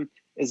Islam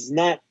is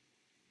not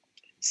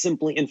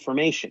simply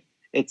information.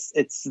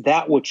 It's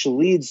that which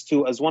leads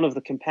to, as one of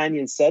the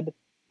companions said,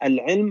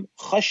 al-ilm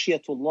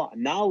khashyatullah.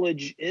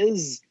 Knowledge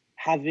is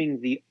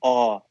having the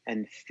awe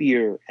and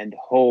fear and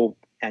hope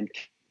and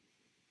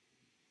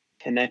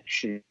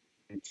connection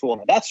to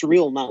Allah. That's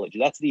real knowledge.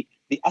 That's the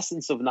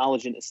essence of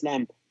knowledge in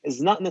Islam,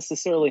 is not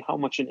necessarily how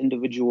much an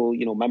individual,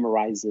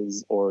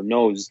 memorizes or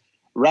knows,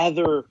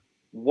 rather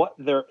what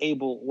they're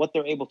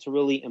able to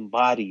really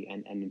embody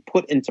and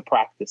put into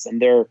practice,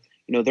 and their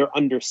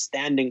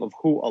understanding of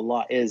who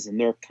Allah is, and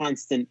their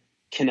constant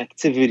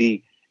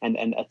connectivity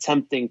and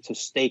attempting to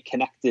stay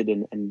connected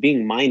and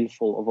being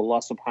mindful of Allah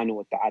subhanahu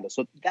wa ta'ala.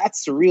 So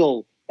that's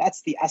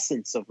the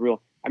essence of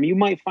real. I mean, you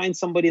might find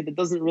somebody that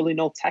doesn't really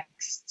know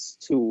texts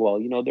too well.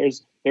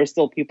 There's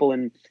still people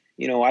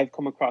I've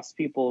come across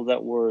people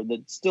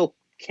that still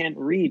can't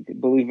read,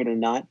 believe it or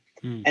not.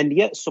 And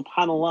yet,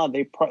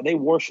 subhanAllah, they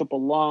worship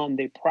Allah and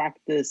they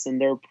practice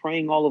and they're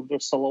praying all of their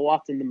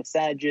salawat in the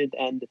masajid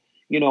and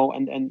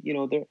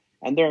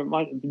they're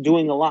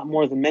doing a lot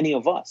more than many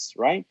of us,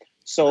 right?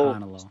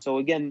 So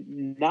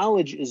again,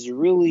 knowledge is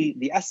really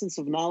the essence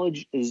of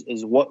knowledge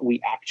is what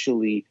we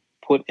actually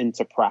put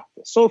into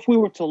practice. So if we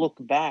were to look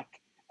back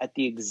at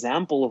the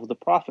example of the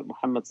Prophet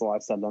Muhammad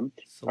sallallahu alaihi wasallam,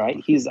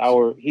 right?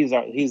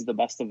 He's the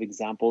best of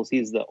examples.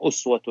 He's the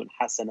uswatun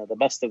hasana, the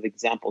best of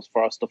examples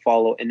for us to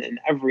follow in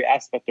every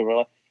aspect of our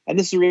life. And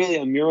this is really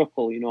a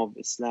miracle, of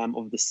Islam,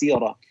 of the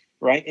seerah,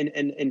 right?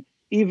 And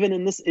even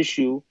in this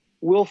issue,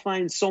 we'll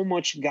find so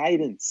much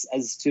guidance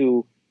as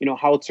to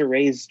how to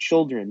raise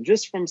children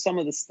just from some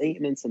of the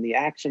statements and the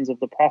actions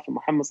of the Prophet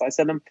Muhammad sallallahu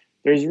alaihi wasallam.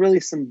 There's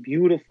really some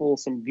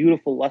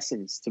beautiful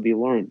lessons to be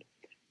learned.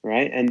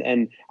 Right.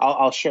 And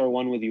I'll share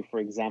one with you, for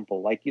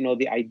example, like,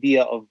 the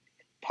idea of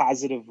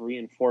positive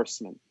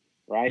reinforcement,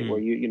 right?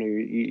 Where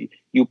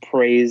you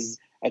praise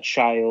a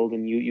child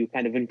and you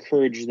kind of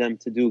encourage them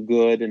to do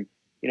good. And,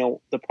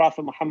 the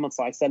Prophet Muhammad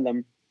sallallahu alaihi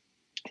wasallam,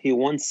 he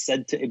once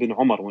said to Ibn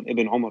Umar, when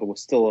Ibn Umar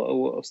was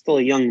still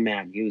a young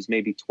man, he was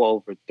maybe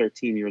 12 or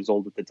 13 years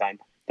old at the time.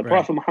 The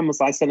Prophet Muhammad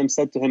sallallahu alaihi wasallam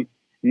said to him,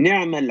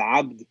 "Ni'ma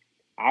al-abd,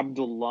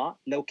 Abdullah,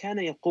 law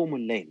kana yaqumu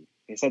al-layl."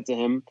 He said to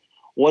him,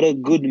 what a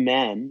good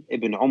man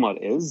Ibn Umar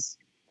is,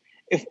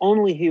 if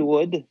only he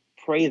would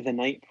pray the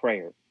night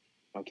prayer.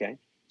 Okay.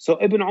 So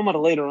Ibn Umar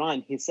later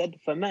on, he said,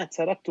 فَمَا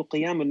تَرَكْتُ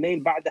قِيَامُ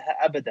اللَّيْلِ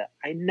بَعْدَهَا أَبَدًا.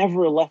 I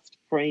never left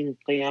praying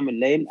Qiyam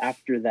al-Layl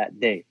after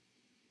that day,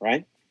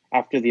 right?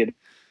 After the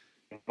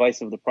advice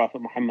of the Prophet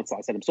Muhammad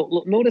sallallahu alaihi wasallam.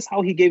 So notice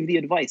how he gave the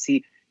advice.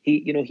 He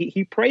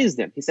praised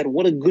him. He said,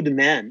 what a good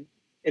man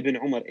Ibn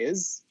Umar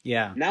is.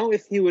 Yeah. Now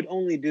if he would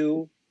only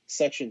do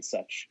such and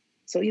such.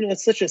 So,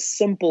 it's such a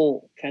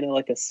simple, kind of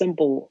like a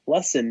simple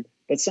lesson,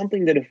 but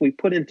something that if we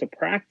put into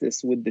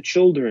practice with the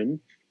children,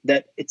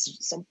 that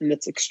it's something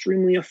that's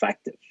extremely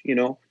effective.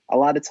 A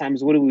lot of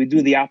times, what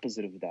do the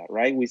opposite of that,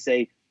 right? We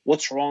say,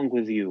 what's wrong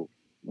with you?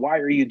 Why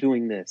are you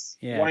doing this?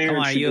 Yeah, Why come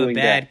on, aren't you a doing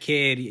bad that?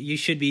 kid. You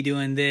should be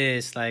doing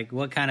this. Like,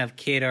 what kind of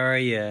kid are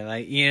you?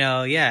 Like,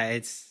 yeah,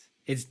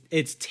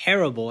 it's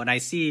terrible. And I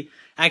see,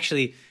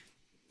 actually,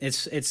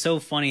 it's so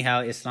funny how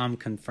Islam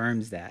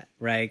confirms that,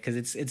 right?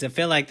 Because I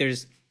feel like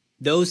there's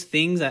those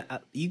things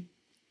that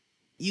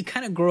you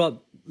kind of grow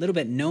up a little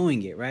bit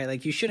knowing it, right?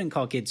 Like, you shouldn't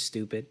call kids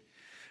stupid,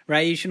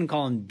 right? You shouldn't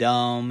call them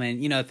dumb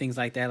and, things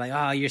like that. Like,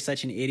 oh, you're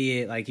such an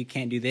idiot. Like, you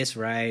can't do this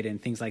right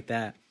and things like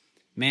that.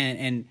 Man,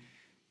 and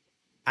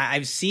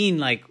I've seen,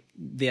 like,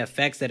 the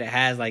effects that it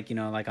has, like,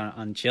 like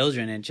on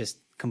children, and just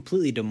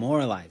completely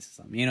demoralizes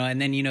them,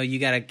 and then, you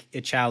got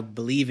a child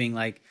believing,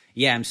 like,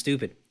 yeah, I'm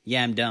stupid.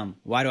 Yeah, I'm dumb.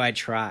 Why do I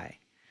try?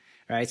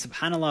 Right,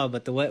 subhanallah.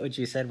 But what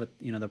you said with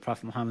the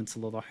Prophet Muhammad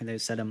sallallahu alaihi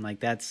wasallam,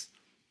 like that's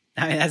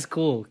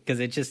cool,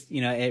 because it just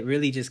it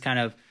really just kind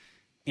of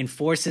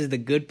enforces the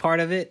good part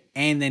of it,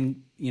 and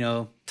then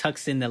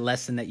tucks in the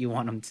lesson that you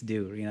want them to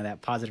do.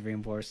 That positive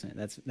reinforcement.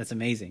 That's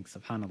amazing,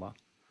 subhanallah.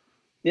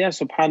 Yeah,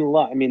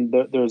 subhanallah. I mean,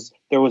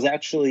 there was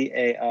actually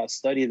a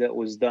study that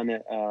was done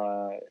at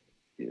I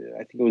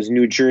think it was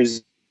New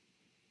Jersey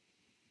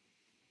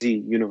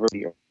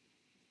University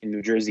in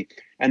New Jersey,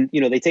 and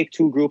they take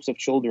two groups of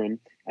children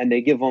and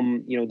they give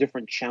them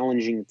different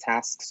challenging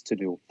tasks to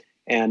do.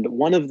 And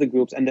one of the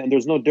groups, and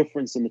there's no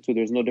difference in the two.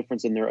 There's no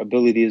difference in their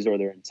abilities or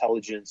their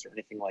intelligence or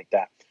anything like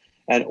that.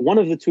 And one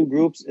of the two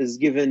groups is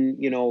given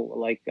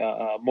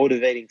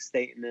motivating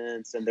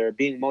statements, and they're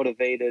being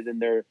motivated,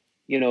 and they're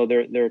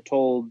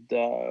told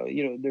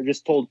they're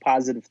just told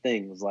positive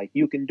things like,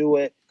 you can do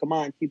it, come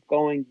on, keep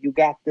going, you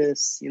got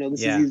this,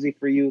 this is easy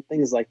for you,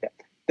 things like that.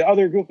 The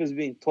other group is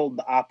being told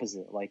the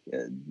opposite, like,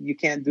 you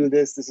can't do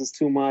this, this is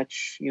too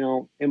much,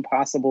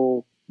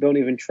 impossible, don't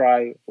even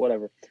try,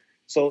 whatever.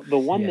 So the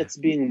one that's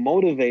being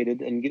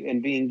motivated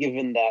and being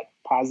given that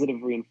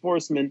positive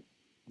reinforcement,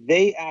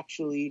 they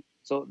actually,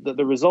 so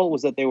the result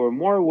was that they were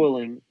more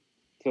willing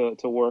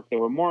to work, they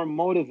were more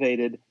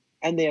motivated,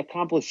 and they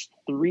accomplished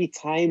 3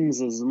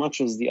 times as much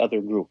as the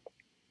other group.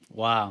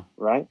 Wow.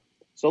 Right?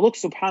 So look,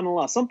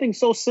 subhanAllah, something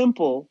so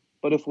simple,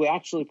 but if we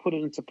actually put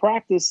it into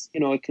practice,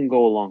 it can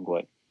go a long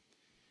way.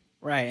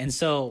 Right. And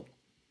so,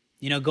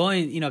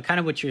 going, kind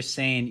of what you're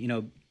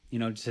saying,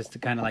 just to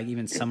kind of like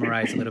even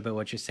summarize a little bit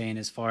what you're saying,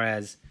 as far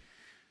as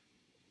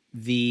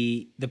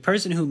the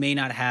person who may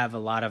not have a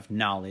lot of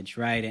knowledge,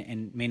 right,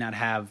 and may not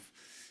have,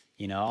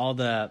 all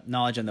the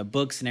knowledge on the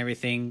books and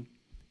everything,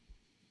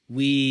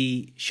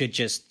 we should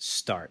just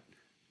start,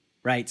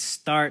 right?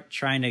 Start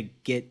trying to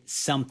get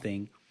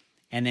something,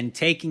 and then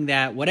taking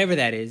that, whatever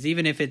that is,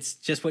 even if it's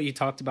just what you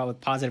talked about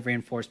with positive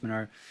reinforcement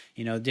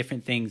or,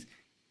 different things,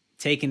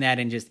 taking that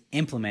and just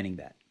implementing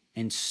that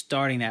and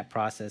starting that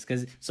process.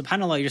 Because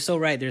subhanAllah, you're so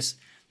right. There's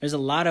a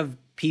lot of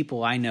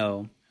people I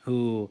know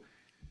who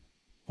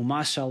who,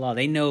 mashallah,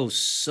 they know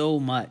so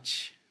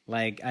much.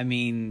 Like, I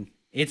mean,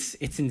 it's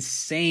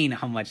insane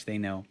how much they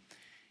know.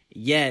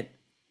 Yet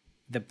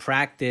the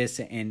practice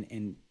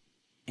and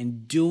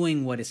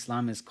doing what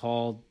Islam has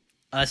called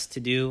us to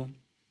do,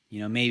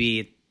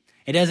 maybe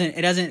it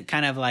doesn't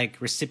kind of like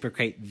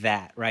reciprocate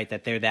that, right?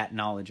 That they're that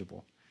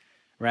knowledgeable,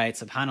 right?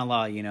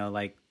 SubhanAllah,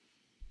 like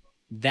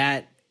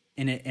that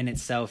in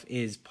itself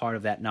is part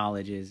of that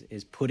knowledge,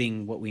 is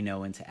putting what we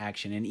know into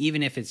action. And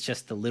even if it's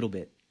just a little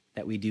bit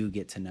that we do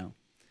get to know.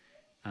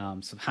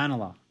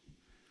 SubhanAllah.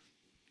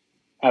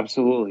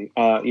 Absolutely.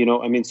 I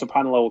mean,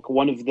 SubhanAllah,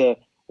 one of the,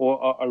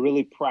 or a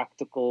really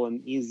practical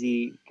and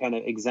easy kind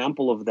of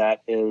example of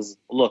that is,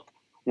 look,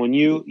 when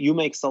you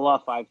make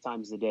salah 5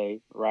 times a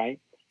day, right?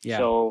 Yeah.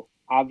 So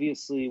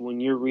obviously when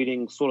you're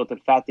reading Surah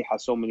Al-Fatiha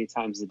so many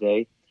times a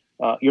day,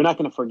 you're not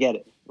going to forget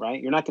it,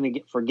 right? You're not going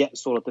to forget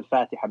Surah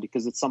Al-Fatiha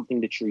because it's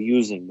something that you're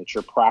using, that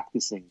you're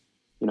practicing,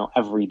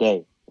 every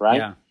day, right?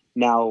 Yeah.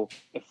 Now,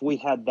 if we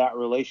had that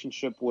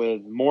relationship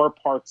with more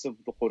parts of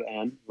the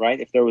Quran, right?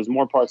 If there was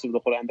more parts of the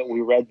Quran that we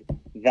read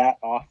that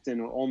often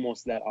or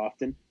almost that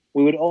often,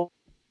 we would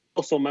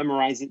also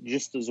memorize it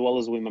just as well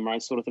as we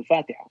memorize Surah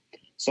Al-Fatiha.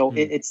 So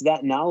it's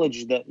that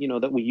knowledge that,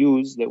 that we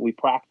use, that we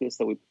practice,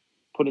 that we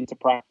put into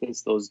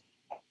practice, those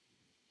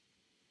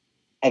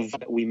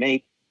that we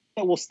make,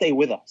 that will stay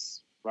with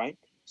us, right?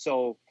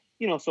 So,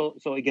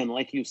 so again,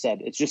 like you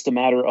said, it's just a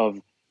matter of,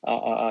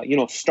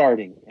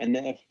 starting. And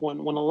then when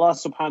Allah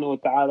subhanahu wa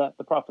ta'ala,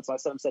 the Prophet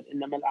said,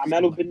 إِنَّمَا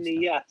الْأَعْمَالُ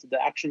بِالنِّيَّاتِ, the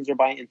actions are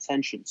by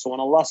intention. So when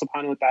Allah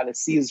subhanahu wa ta'ala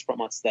sees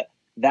from us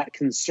that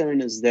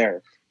concern is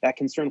there, that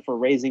concern for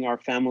raising our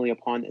family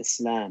upon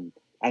Islam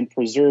and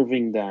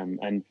preserving them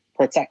and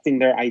protecting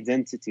their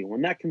identity,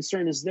 when that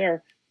concern is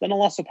there, then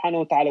Allah subhanahu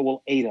wa ta'ala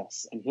will aid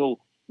us and He'll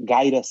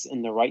guide us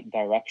in the right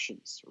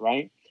directions,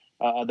 right?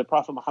 The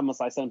Prophet Muhammad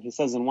he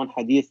says in one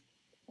hadith,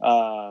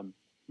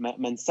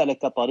 من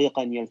سلك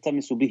طريقا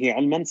يلتمس به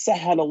علما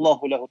سهل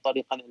الله له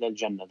طريقا إلى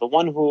الجنة. The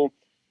one who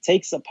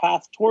takes a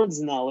path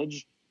towards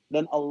knowledge,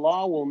 then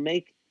Allah will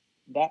make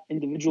that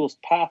individual's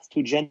path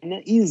to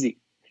Jannah easy,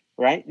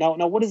 right? Now,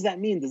 what does that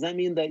mean? Does that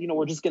mean that,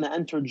 we're just going to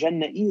enter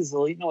Jannah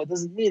easily? No, it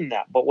doesn't mean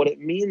that. But what it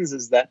means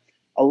is that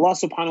Allah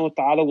subhanahu wa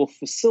ta'ala will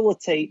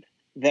facilitate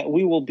that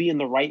we will be in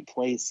the right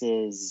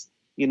places,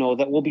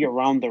 that we'll be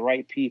around the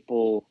right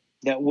people,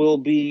 that we'll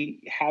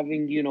be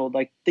having,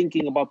 like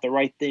thinking about the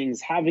right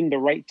things, having the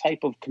right type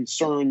of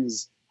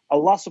concerns.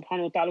 Allah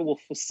subhanahu wa ta'ala will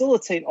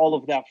facilitate all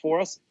of that for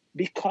us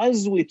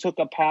because we took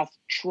a path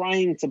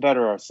trying to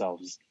better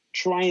ourselves,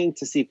 trying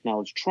to seek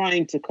knowledge,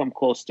 trying to come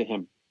close to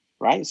Him,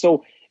 right?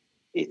 So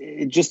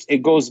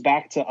it goes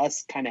back to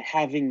us kind of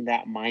having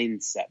that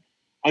mindset,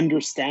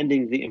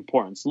 understanding the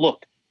importance.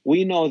 Look,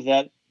 we know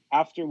that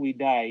after we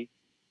die,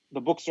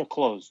 the books are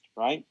closed,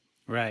 right?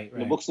 Right.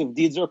 The books of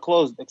deeds are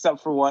closed,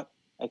 except for what?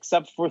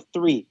 Except for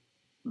 3.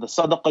 The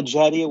sadaqah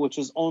jariyah, which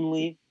is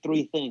only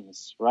 3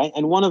 things, right?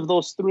 And one of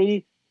those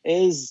 3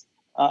 is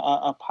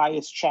a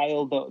pious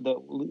child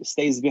that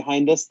stays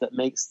behind us, that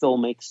still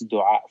makes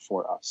dua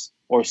for us,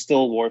 or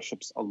still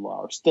worships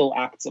Allah, or still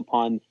acts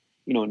upon,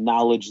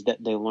 knowledge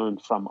that they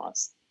learned from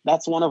us.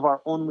 That's one of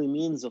our only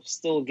means of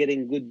still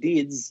getting good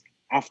deeds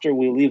after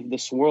we leave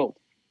this world.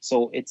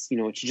 So it's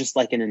just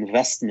like an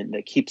investment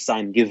that keeps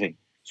on giving.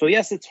 So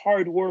yes, it's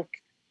hard work.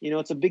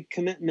 It's a big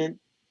commitment.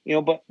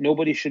 But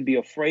nobody should be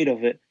afraid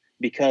of it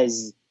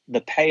because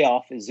the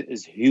payoff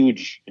is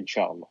huge,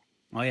 inshallah.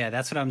 Oh yeah,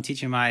 that's what I'm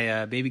teaching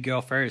my baby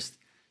girl first.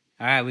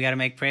 All right, we got to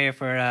make prayer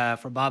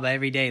for Baba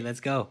every day. Let's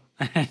go.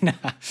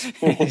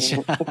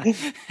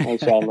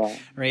 Inshallah.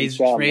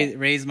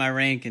 Raise my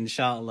rank,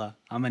 inshallah.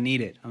 I'm gonna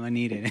need it.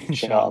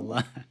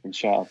 Inshallah.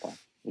 Inshallah.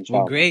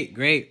 Well, great.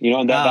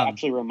 And that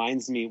actually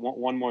reminds me,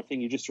 one more thing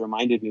you just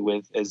reminded me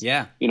with is,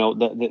 the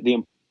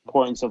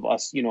importance of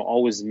us,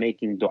 always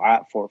making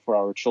dua for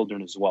our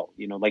children as well.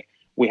 Like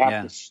we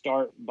have to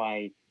start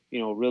by,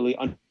 really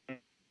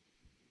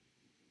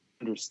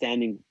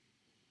understanding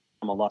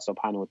from Allah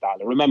subhanahu wa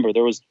ta'ala. Remember,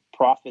 there was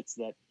prophets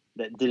that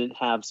didn't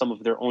have some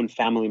of their own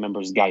family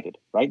members guided,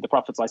 right? The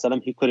Prophet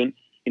ﷺ, he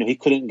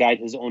couldn't guide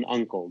his own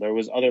uncle. There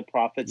was other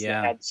prophets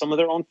that had some of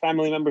their own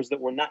family members that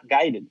were not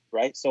guided,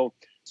 right? So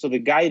the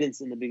guidance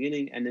in the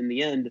beginning and in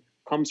the end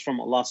comes from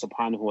Allah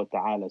subhanahu wa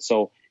ta'ala.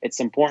 So it's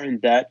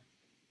important that,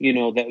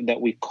 that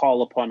we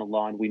call upon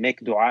Allah and we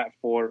make dua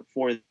for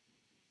the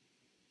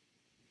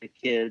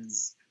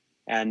kids,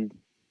 and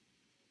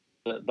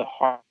the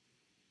hearts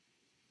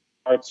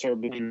are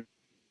between,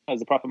 as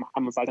the Prophet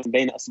Muhammad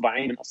بين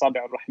أصبعين من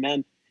أصابع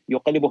الرحمن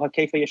يقلبها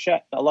كيف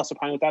يشاء. Allah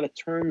subhanahu wa ta'ala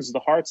turns the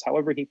hearts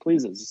however He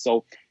pleases.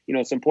 So,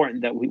 it's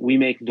important that we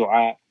make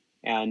dua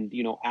and,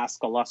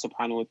 ask Allah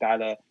subhanahu wa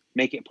ta'ala,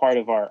 make it part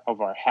of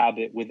our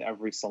habit with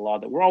every salah,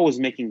 that we're always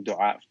making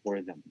dua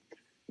for them.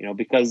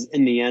 Because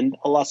in the end,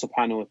 Allah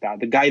subhanahu wa ta'ala,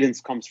 the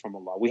guidance comes from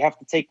Allah. We have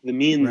to take the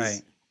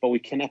means, but we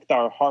connect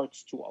our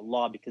hearts to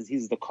Allah because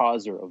He's the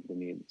causer of the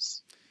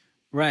means.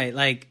 Right.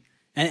 Like,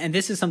 and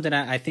this is something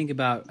I think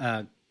about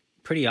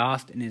pretty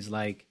often, is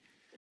like,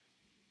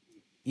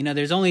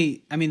 there's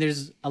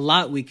a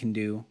lot we can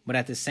do, but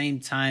at the same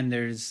time,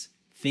 there's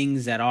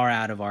things that are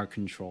out of our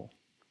control,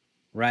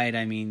 right?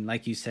 I mean,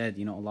 like you said,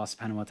 you know, Allah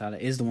subhanahu wa ta'ala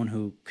is the one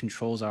who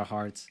controls our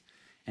hearts.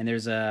 And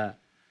there's I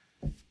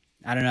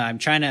don't know, I'm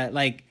trying to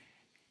like,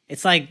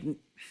 it's like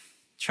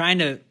trying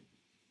to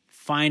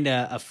find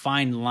a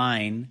fine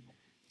line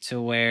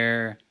to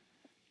where,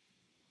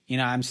 you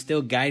know, I'm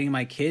still guiding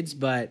my kids,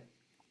 but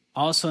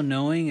also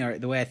knowing, or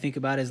the way I think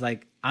about it is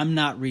like, I'm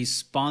not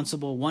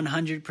responsible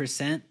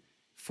 100%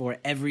 for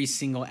every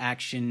single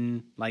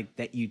action like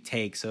that you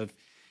take. So if,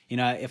 you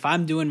know, if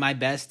I'm doing my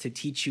best to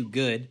teach you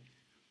good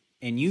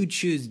and you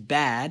choose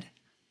bad,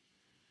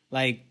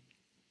 like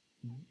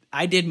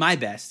I did my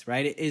best,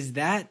 right? Is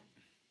that,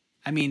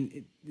 I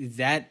mean, does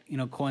that, you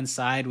know,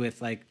 coincide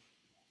with like,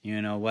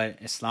 you know, what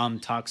Islam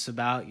talks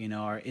about, you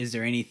know, or is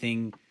there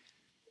anything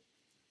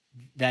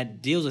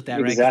that deals with that,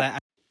 Exactly. right?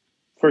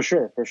 For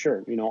sure, for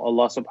sure. You know,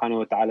 Allah subhanahu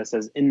wa ta'ala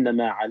says,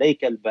 إِنَّمَا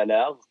عَلَيْكَ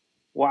الْبَلَاغُ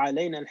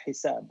وَعَلَيْنَا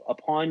الْحِسَابُ.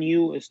 Upon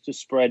you is to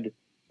spread,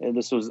 and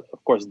this was,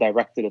 of course,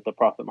 directed at the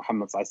Prophet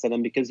Muhammad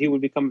ﷺ, because he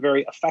would become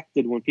very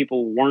affected when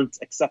people weren't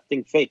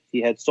accepting faith.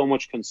 He had so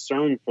much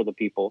concern for the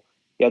people.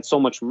 He had so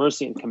much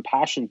mercy and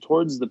compassion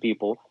towards the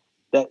people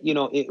that, you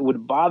know, it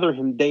would bother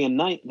him day and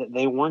night that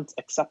they weren't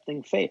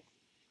accepting faith.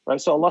 Right?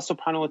 So Allah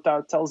subhanahu wa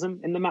ta'ala tells him,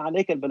 إِنَّمَا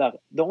عَلَيْكَ الْبَلَاغُ.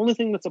 The only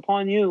thing that's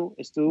upon you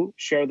is to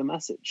share the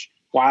message.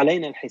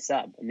 وَعَلَيْنَا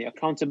الْحِسَابُ. And the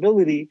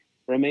accountability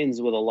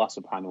remains with Allah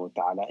subhanahu wa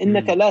ta'ala.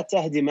 إِنَّكَ لَا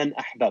تَهْدِ مَنْ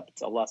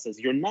أَحْبَبْتَ. Allah says,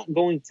 you're not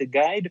going to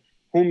guide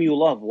whom you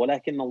love.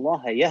 وَلَكِنَّ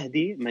اللَّهَ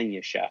يَهْدِي مَنْ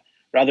يَشَاءُ.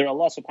 Rather,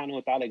 Allah subhanahu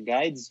wa ta'ala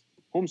guides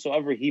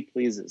whomsoever He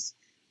pleases.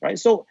 Right?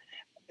 So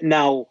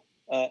now,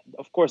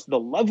 of course, the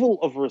level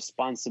of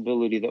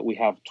responsibility that we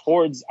have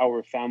towards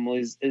our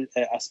families,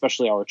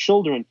 especially our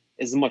children,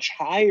 is much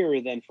higher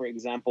than, for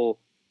example,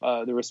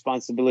 the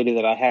responsibility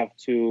that I have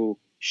to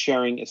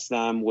sharing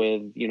Islam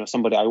with, you know,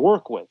 somebody I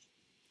work with,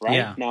 right?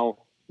 Yeah. Now,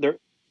 there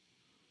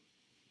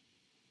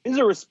is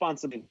a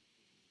responsibility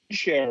to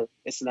share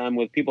Islam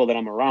with people that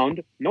I'm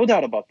around, no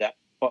doubt about that.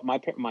 But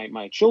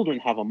my children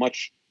have a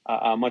much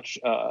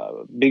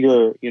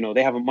bigger, you know,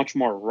 they have a much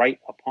more right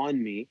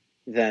upon me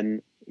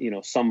than, you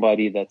know,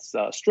 somebody that's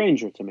a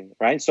stranger to me,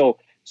 right? So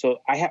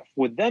I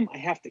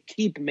have to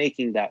keep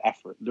making that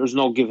effort. There's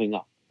no giving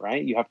up,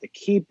 right? You have to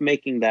keep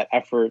making that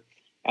effort,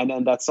 and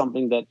then that's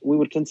something that we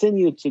would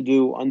continue to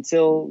do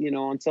until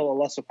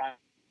Allah subhanahu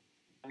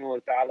wa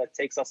ta'ala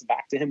takes us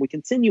back to Him. We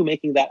continue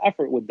making that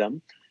effort with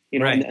them, you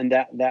know, Right. and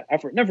that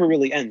effort never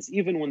really ends,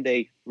 even when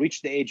they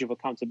reach the age of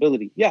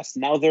accountability. Yes,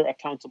 now they're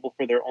accountable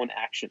for their own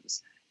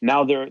actions.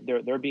 Now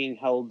they're being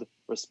held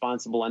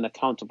responsible and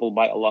accountable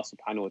by Allah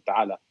subhanahu wa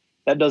ta'ala.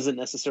 That doesn't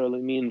necessarily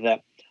mean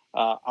that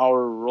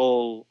our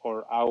role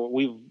or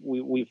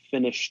we've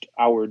finished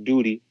our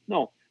duty.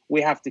 No,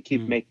 we have to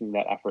keep making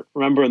that effort.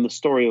 Remember in the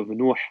story of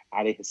Nuh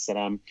alayhi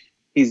salam,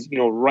 he's, you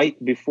know, right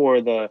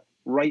before the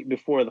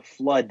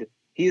flood,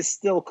 he is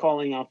still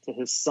calling out to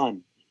his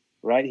son,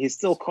 right? He's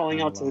still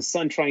calling out to his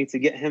son, trying to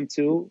get him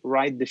to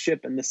ride the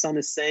ship, and the son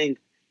is saying,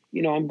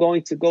 you know, I'm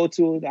going to go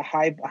to the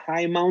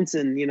high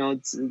mountain. You know,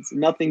 it's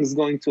nothing's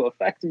going to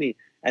affect me.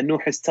 And Nuh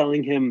is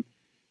telling him,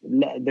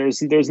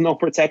 there's no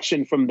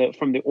protection from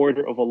the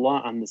order of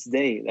Allah on this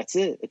day. That's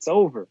it. It's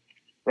over.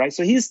 Right?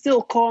 So he's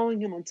still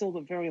calling him until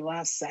the very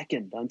last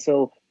second,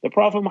 until the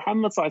Prophet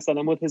Muhammad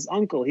ﷺ with his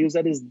uncle, he was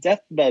at his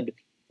deathbed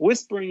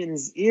whispering in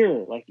his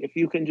ear, like, if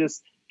you can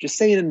just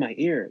say it in my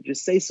ear,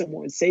 just say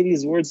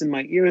these words in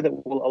my ear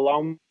that will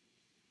allow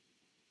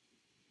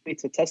me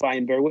to testify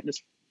and bear witness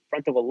in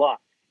front of Allah.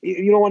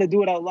 You don't want to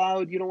do it out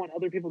loud. You don't want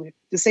other people to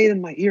just say it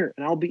in my ear,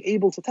 and I'll be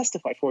able to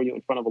testify for you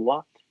in front of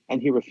Allah.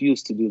 And he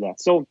refused to do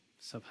that. So,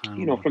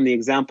 you know, from the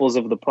examples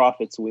of the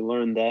prophets, we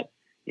learn that,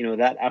 you know,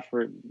 that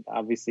effort,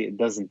 obviously it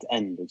doesn't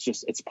end.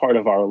 It's part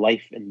of our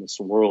life in this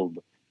world.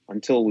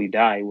 Until we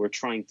die, we're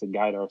trying to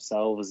guide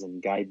ourselves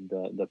and guide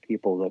the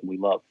people that we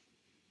love.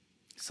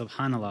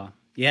 Subhanallah.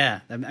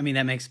 Yeah. I mean,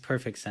 that makes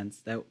perfect sense.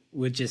 That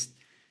would just,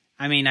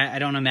 I mean, I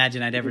don't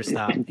imagine I'd ever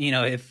stop, you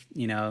know, if,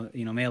 you know,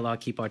 may Allah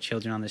keep our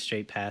children on the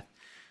straight path.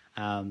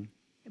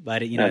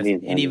 But, you know,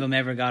 if any of them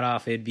ever got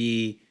off, it'd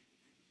be,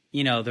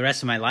 you know, the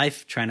rest of my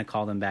life trying to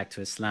call them back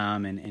to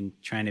Islam and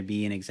trying to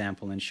be an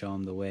example and show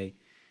them the way.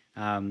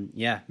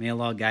 Yeah, may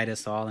Allah guide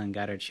us all and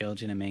guide our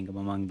children and make them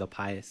among the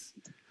pious.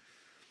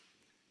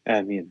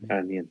 Ameen,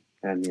 ameen,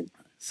 ameen.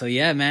 So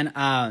yeah, man,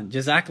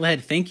 Jazakallah,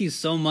 thank you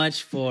so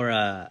much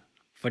for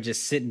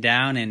just sitting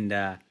down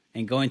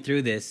and going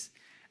through this.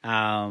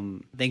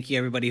 Thank you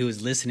everybody who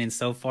is listening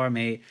so far.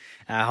 I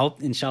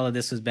hope inshallah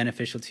this was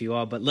beneficial to you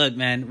all. But look,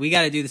 man, we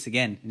got to do this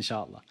again,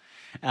 inshallah.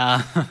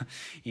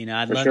 You know,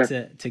 I'd love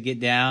to get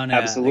down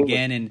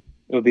again, and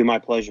it would be my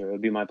pleasure. It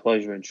would be my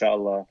pleasure,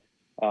 inshallah.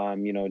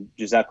 You know,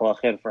 Jazakallah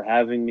khair for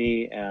having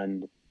me,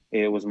 and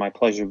it was my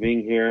pleasure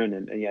being here.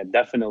 And yeah,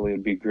 definitely it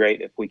would be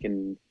great if we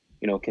can,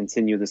 you know,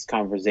 continue this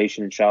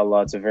conversation,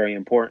 inshallah. It's a very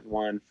important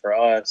one for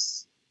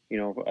us, you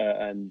know,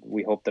 and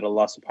we hope that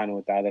Allah subhanahu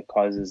wa ta'ala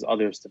causes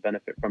others to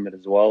benefit from it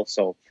as well.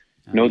 So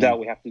no doubt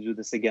we have to do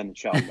this again,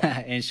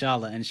 inshallah.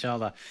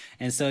 Inshallah.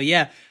 And so,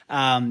 yeah,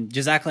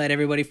 Jazakallah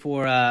everybody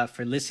for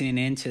listening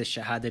in to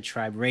Shahada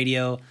Tribe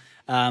Radio.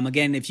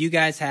 Again, if you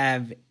guys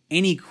have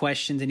any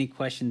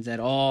questions at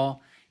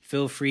all,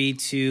 feel free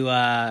to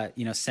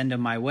send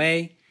them my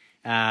way.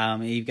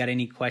 If you've got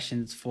any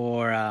questions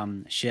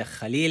for Sheikh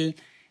Khalil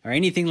or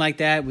anything like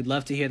that, we'd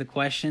love to hear the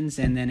questions.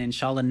 And then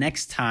inshallah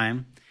next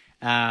time,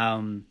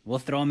 we'll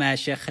throw them at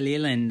Sheikh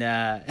Khalil and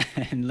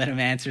and let him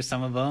answer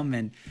some of them.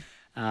 And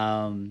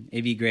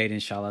it'd be great,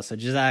 inshallah. So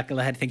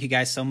Jazakallah. Thank you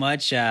guys so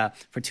much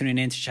for tuning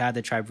in to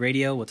Shahada Tribe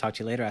Radio. We'll talk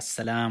to you later.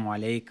 Assalamu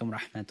alaikum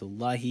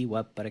rahmatullahi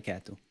wa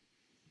barakatuh.